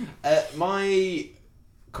 My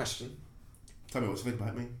question. Tell me what you think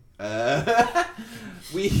about me.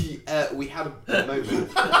 We had a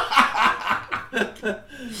moment.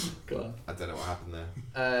 Go on. I don't know what happened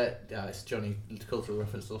there. Yeah, it's Johnny. Cultural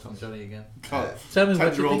reference lost on Johnny again. God, Tell me what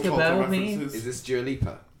you 10-year-old think cultural about me. references. Is this Dua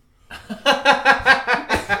Lipa?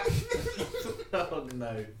 Oh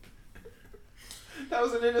no. That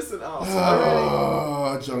was an innocent answer.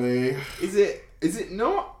 Oh, Johnny. Is it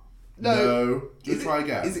not? No. Is Just try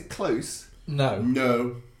again. Is it close? No.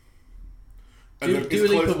 No. And look, Dua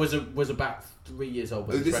it's Lipa close- was about 3 years old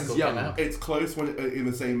when Oh, this this is record young. came out. It's close when in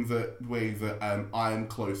the same way that I am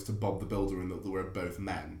close to Bob the Builder in that we're both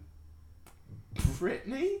men.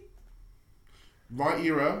 Britney? Right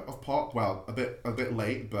era of pop. Well, a bit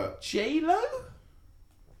late, but J-Lo?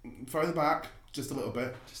 further back, just a little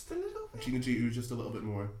bit. Just a little bit. Gina G, just a little bit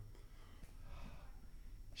more.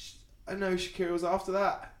 I know Shakira was after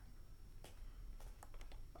that.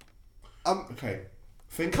 Okay.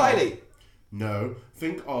 Think Kylie. Of, no.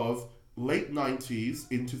 Think of late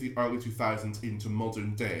 90s into the early 2000s into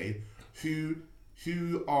modern day. Who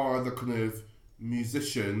are the kind of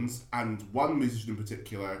musicians, and one musician in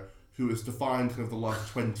particular who has defined kind of the last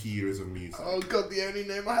 20 years of music. Oh god, the only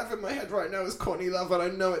name I have in my head right now is Courtney Love, and I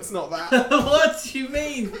know it's not that. What do you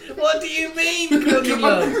mean? What do you mean, Courtney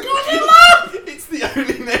Love? It's the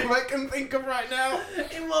only name I can think of right now.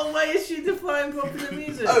 In what way is she defined popular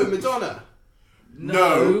music? Oh, Madonna.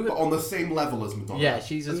 No, but on the same level as Madonna. Yeah,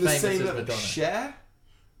 she's as On the famous same as level. Madonna. Cher?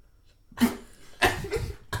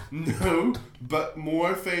 No, but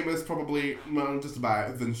more famous probably, no, just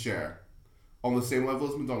about, than Cher. On the same level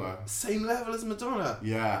as Madonna. Same level as Madonna.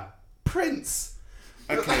 Yeah. Prince.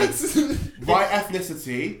 Okay. That's- Right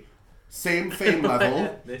ethnicity, same fame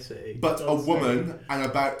level, Ethnicity. but a God's woman, and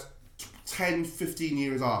about 10, 15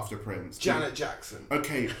 years after Prince. Janet Jackson.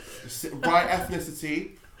 Okay, right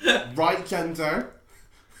ethnicity, right gender.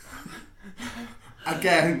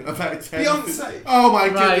 Again, about 10. Beyonce. Oh my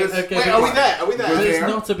Right, goodness. okay. Wait, are we there? Are we We're But there? it's there.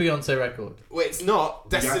 not a Beyonce record. Wait, it's not.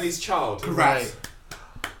 Destiny's Child. Correct.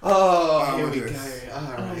 Oh, Oh, here we yes. go.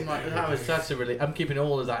 All Oh right. my, that's a really. I'm keeping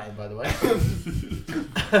all of that in, by the way.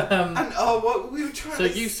 And what we were trying So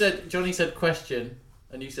to you said, Johnny said question,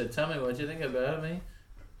 and you said, tell me what you think about me,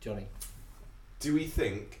 Johnny. Do we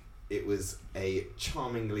think it was a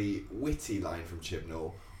charmingly witty line from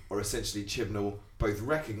Chibnall, or essentially Chibnall both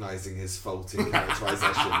recognising his fault in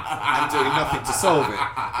characterisation and doing nothing to solve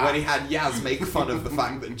it, when he had Yaz make fun of the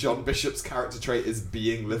fact that John Bishop's character trait is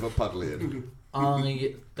being Liverpudlian?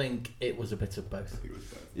 I think it was a bit of both.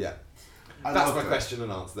 Yeah. I That's loved my it. question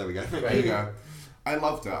and answer. There we go. There you go. I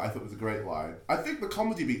loved it. I thought it was a great line. I think the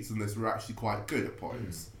comedy beats in this were actually quite good at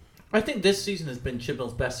points. I think this season has been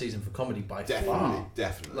Chibnall's best season for comedy by Definitely, far.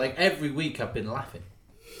 definitely. Like every week I've been laughing.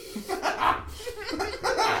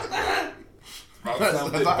 That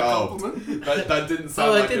sounded Is that a bold. compliment? That didn't sound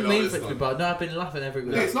Oh, like I didn't an mean honest for it to be one. bad. No, I've been laughing every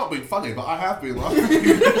week. Yeah, it's not been funny, but I have been laughing.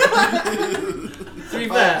 To be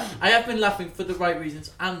fair, I have been laughing for the right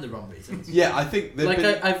reasons and the wrong reasons. Yeah, I think they've Like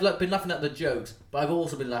been... I've been laughing at the jokes, but I've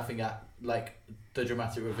also been laughing at like the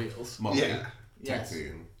dramatic reveals. Molly, Yeah. Yes.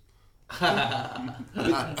 Texting.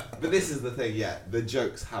 But this is the thing, yeah. The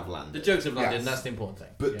jokes have landed. The jokes have landed, Yes. and that's the important thing.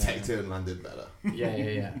 But yeah. Tectone landed better.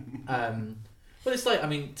 Yeah. But it's like, I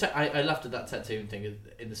mean, I laughed at that tattoo thing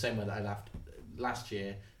in the same way that I laughed last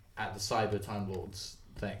year at the Cyber Time Lords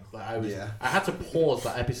thing. Like I had to pause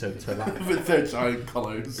that episode to laugh. With their giant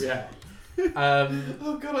colours. Yeah.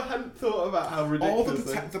 Oh god, I hadn't thought about how All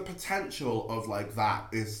ridiculous the potential of like that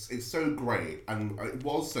is so great, and it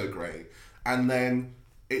was so great, and then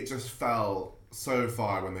it just fell so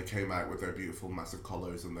far when they came out with their beautiful massive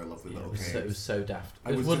collars and their lovely little It caves. was so daft.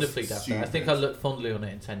 It It was was wonderfully just daft. I think stupid. I'll look fondly on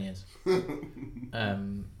it in 10 years.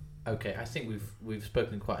 Okay, I think we've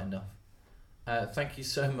spoken quite enough. Thank you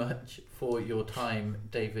so much for your time,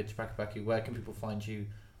 David Chipakabaki. Where can people find you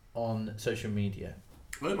on social media?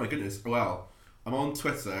 Oh my goodness! Well, I'm on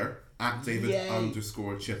Twitter at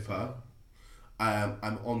David_Chipper.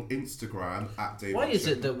 I'm on Instagram at David. Why is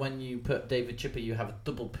it Chipper. that when you put David Chipper, you have a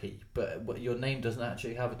double P, but your name doesn't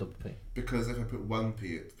actually have a double P? Because if I put one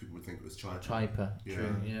P, people would think it was Chipper. Chiper. Yeah.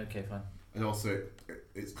 True. Yeah. Okay. Fine. And also,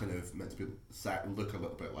 it's kind of meant to be look a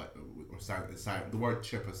little bit like, or sound. The word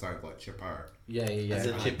chipper sounds like chipper. Yeah. As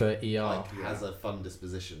in, like- Chipper. ER. Like, Yeah. has a fun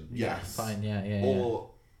disposition. Yes. Fine. Yeah. Or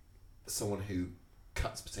someone who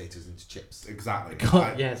cuts potatoes into chips. Exactly.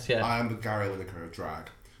 God, yes. Yeah. I am the Gary Lineker of drag.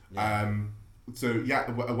 Yeah. So yeah,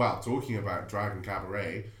 well, talking about drag and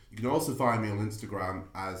cabaret, you can also find me on Instagram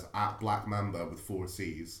as at Black Mamba with 4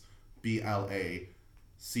 C's, BLACCCC.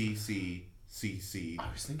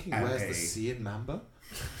 I was thinking, where's the C in Mamba?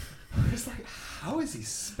 I was like, how is he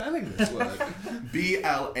spelling this word?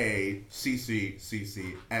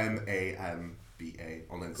 BLACCCCMAMBA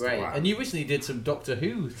on Instagram. Great. And you recently did some Doctor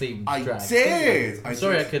Who themed I drag. did! I'm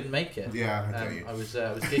sorry I couldn't make it. Yeah, I tell you. I was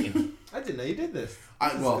gigging. I didn't know you did this.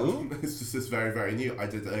 Well, cool. it's just this very, very new. I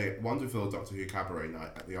did a wonderful Doctor Who cabaret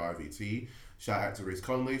night at the RVT. Shout out to Reese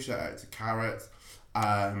Conley, shout out to Carrot.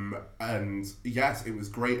 And yes, it was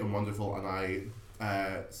great and wonderful. And I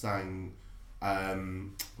sang,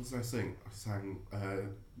 what did I sing?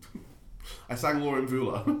 I sang Lauren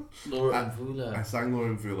Vula. Laura and I Vula. sang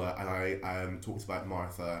Lauren Vula, and I talked about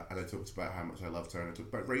Martha, and I talked about how much I loved her, and I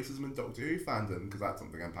talked about racism and Doctor Who fandom, because that's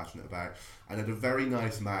something I'm passionate about. And I had a very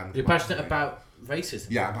nice man. You're come up passionate to me. about racism?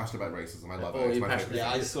 Yeah, I'm passionate about racism. I love Or it. It's you're my passionate,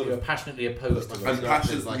 favourite. Yeah, I sort you're of- passionately opposed to My racism? I'm finger up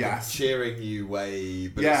passionate- is like yes. a cheering you way,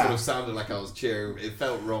 but Yeah. it sort of sounded like I was cheering. It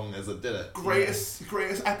felt wrong as I did it. Greatest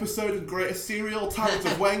episode and greatest serial talent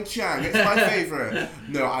of Wang Chang. It's my favourite.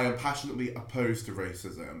 No, I am passionately opposed to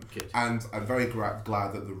racism. Good. And I'm very glad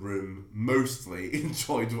that the room mostly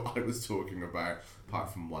enjoyed what I was talking about.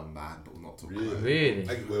 apart from one man, but we'll not talk Really? about it.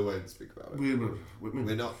 Really? We won't speak about it. We're not. At We're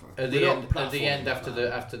the not end, platforming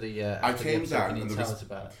after the I came episode, down can you and there tell was- us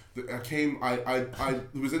about it? I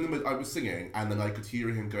was in the mid, I was singing, and then I could hear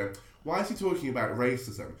him going, "Why is he talking about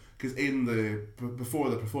racism?" Because before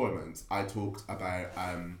the performance, I talked about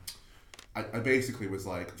I basically was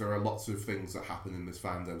like, there are lots of things that happen in this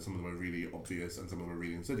fandom. Some of them are really obvious, and some of them are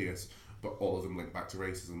really insidious, but all of them link back to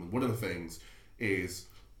racism. And one of the things is,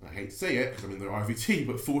 and I hate to say it because I'm in the RVT,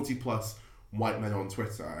 but 40 plus white men on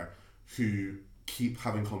Twitter who keep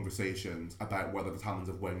having conversations about whether the talent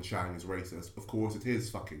of Wen Chang is racist. Of course it is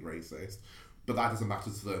fucking racist, but that doesn't matter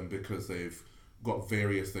to them because they've got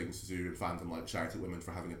various things to do in fandom, like shout at women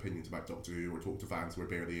for having opinions about Doctor Who, or talk to fans who are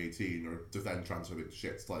barely 18, or defend transphobic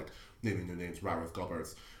shits like naming their names Rareth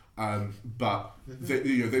Gobbers. But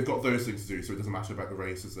they've got those things to do, so it doesn't matter about the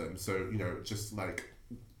racism. So, just like,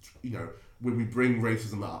 when we bring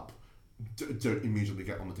racism up, don't immediately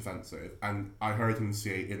get on the defensive. And I heard him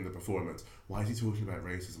say in the performance, "Why is he talking about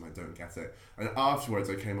racism? I don't get it." And afterwards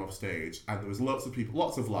I came off stage and there was lots of people,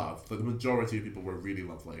 lots of love, but the majority of people were really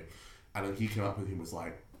lovely. And then he came up and he was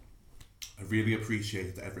like, "I really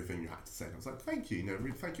appreciated everything you had to say." And I was like, "Thank you,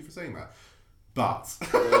 really, thank you for saying that." But,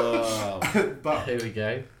 but Here we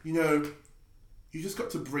go. you just got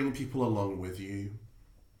to bring people along with you.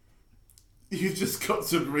 You've just got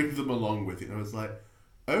to bring them along with you. And I was like,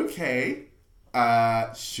 okay,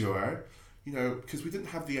 sure. Because we didn't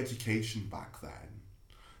have the education back then.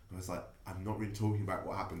 I was like, I'm not really talking about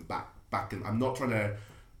what happened back in... I'm not trying to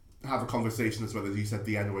have a conversation as whether you said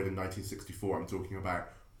the N-word in 1964. I'm talking about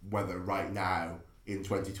whether right now, in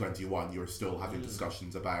 2021, you're still having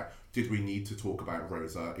discussions about, did we need to talk about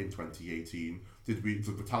Rosa in 2018?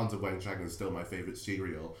 The talent of Wen Chang is still my favourite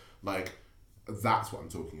serial. Like, that's what I'm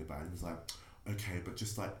talking about. And he was like, okay, but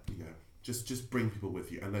just like, just bring people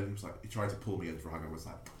with you. And then he tried to pull me in for a hug. I was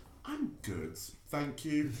like, I'm good, thank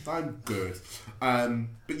you, I'm good.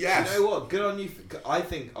 But yeah, You know what? Good on you. I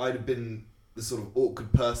think I'd have been the sort of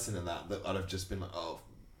awkward person in that I'd have just been like, oh,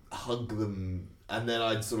 hug them, and then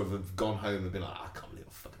I'd sort of have gone home and been like, I can't believe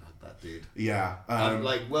I fucking hugged that dude. Yeah.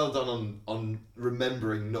 Like, well done on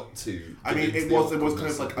remembering not to. I mean, it was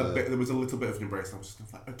kind of like a the- bit. There was a little bit of an embrace. And I was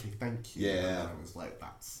just like, okay, thank you. Yeah. And then I was like,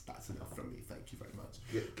 that's enough from me. Thank you very much.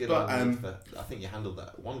 Good But, on you for, I think you handled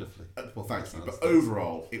that wonderfully. Well, thank you. Sounds But good.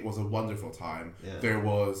 overall, it was a wonderful time. Yeah. There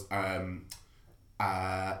was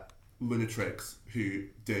Lunatrix who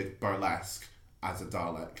did burlesque as a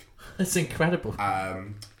Dalek. That's incredible.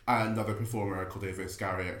 Another performer called Ava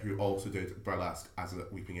Iscariot who also did burlesque as a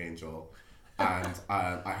Weeping Angel. And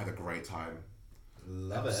I had a great time.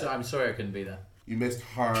 Love it. So I'm sorry I couldn't be there. You missed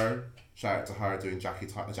her. Shout out to her doing Jackie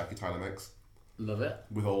Tyler mix Love it.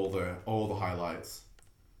 with all the highlights.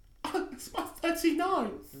 It's my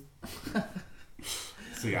 39th.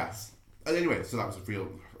 So yes. And anyway, so that was a real.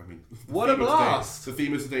 I mean, the What a theme of today- blast. The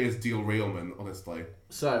theme of today is Deal Railman. Honestly,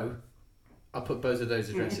 So, I'll put both of those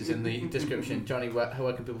addresses in the description. Johnny, where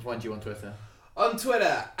can people find you on Twitter? On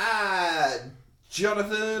Twitter,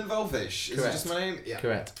 Jonathan Volfish. Is it Correct. just my name? Yeah.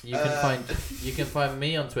 Correct. You can find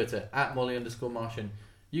me on Twitter at Molly_Martian.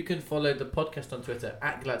 You can follow the podcast on Twitter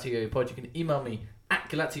at GalacticOpod. You can email me at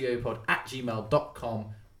galacticopod@gmail.com.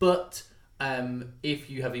 But if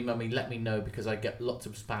you have emailed me, let me know because I get lots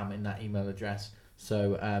of spam in that email address.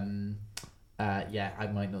 So yeah, I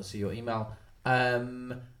might not see your email.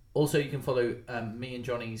 Also, you can follow me and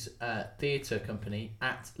Johnny's theatre company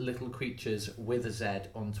at Little Creatures with a Z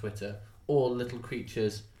on Twitter or Little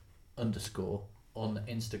Creatures _ on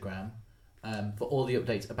Instagram for all the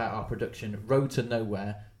updates about our production Road to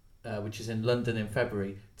Nowhere, which is in London in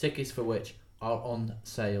February. Tickets for which are on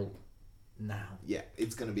sale now. Yeah,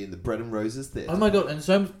 it's going to be in the Bread and Roses Theatre. Oh my god! And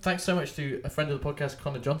thanks so much to a friend of the podcast,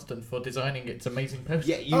 Connor Johnston, for designing its amazing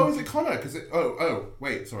poster. Yeah, you. oh, is it Connor? Because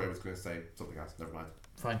wait, sorry, I was going to say something else. Never mind.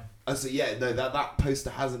 Fine. So yeah, no, that poster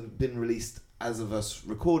hasn't been released as of us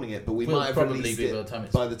recording it, but we Will might have probably released be it by the time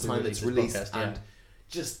it's by the time it's released, released. this podcast, yeah. And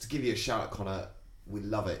just to give you a shout out, Connor, we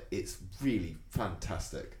love it. It's really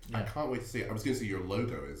fantastic. I Yeah. can't wait to see it. I was going to say your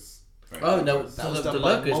logo is. Very Oh no! nice. That So was the done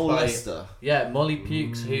by logo's Mol by Lester. yeah Molly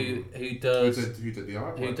Pukes who does Who did the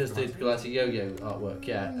artwork? who does the Galactic Yo-Yo artwork.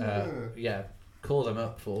 Yeah, yeah. Call them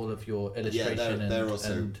up for all of your illustration they're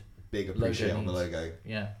also and big logo appreciate on the needs. logo.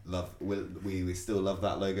 yeah, Love. We still love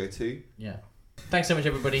that logo too. yeah. Thanks so much,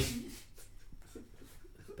 everybody.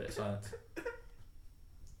 Bit of silence.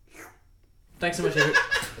 Thanks so much,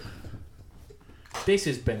 This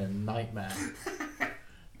has been a nightmare.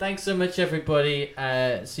 Thanks so much, everybody.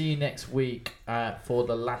 See you next week for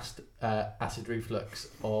the last acid reflux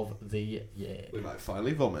of the year. We might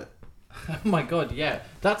finally vomit. Oh my god, yeah.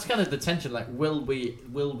 That's kind of the tension. Like, will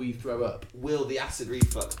we throw up? Will the acid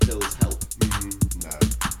reflux pills help? No.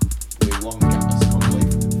 Will one get us one way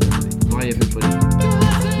from infinity? Bye, everybody.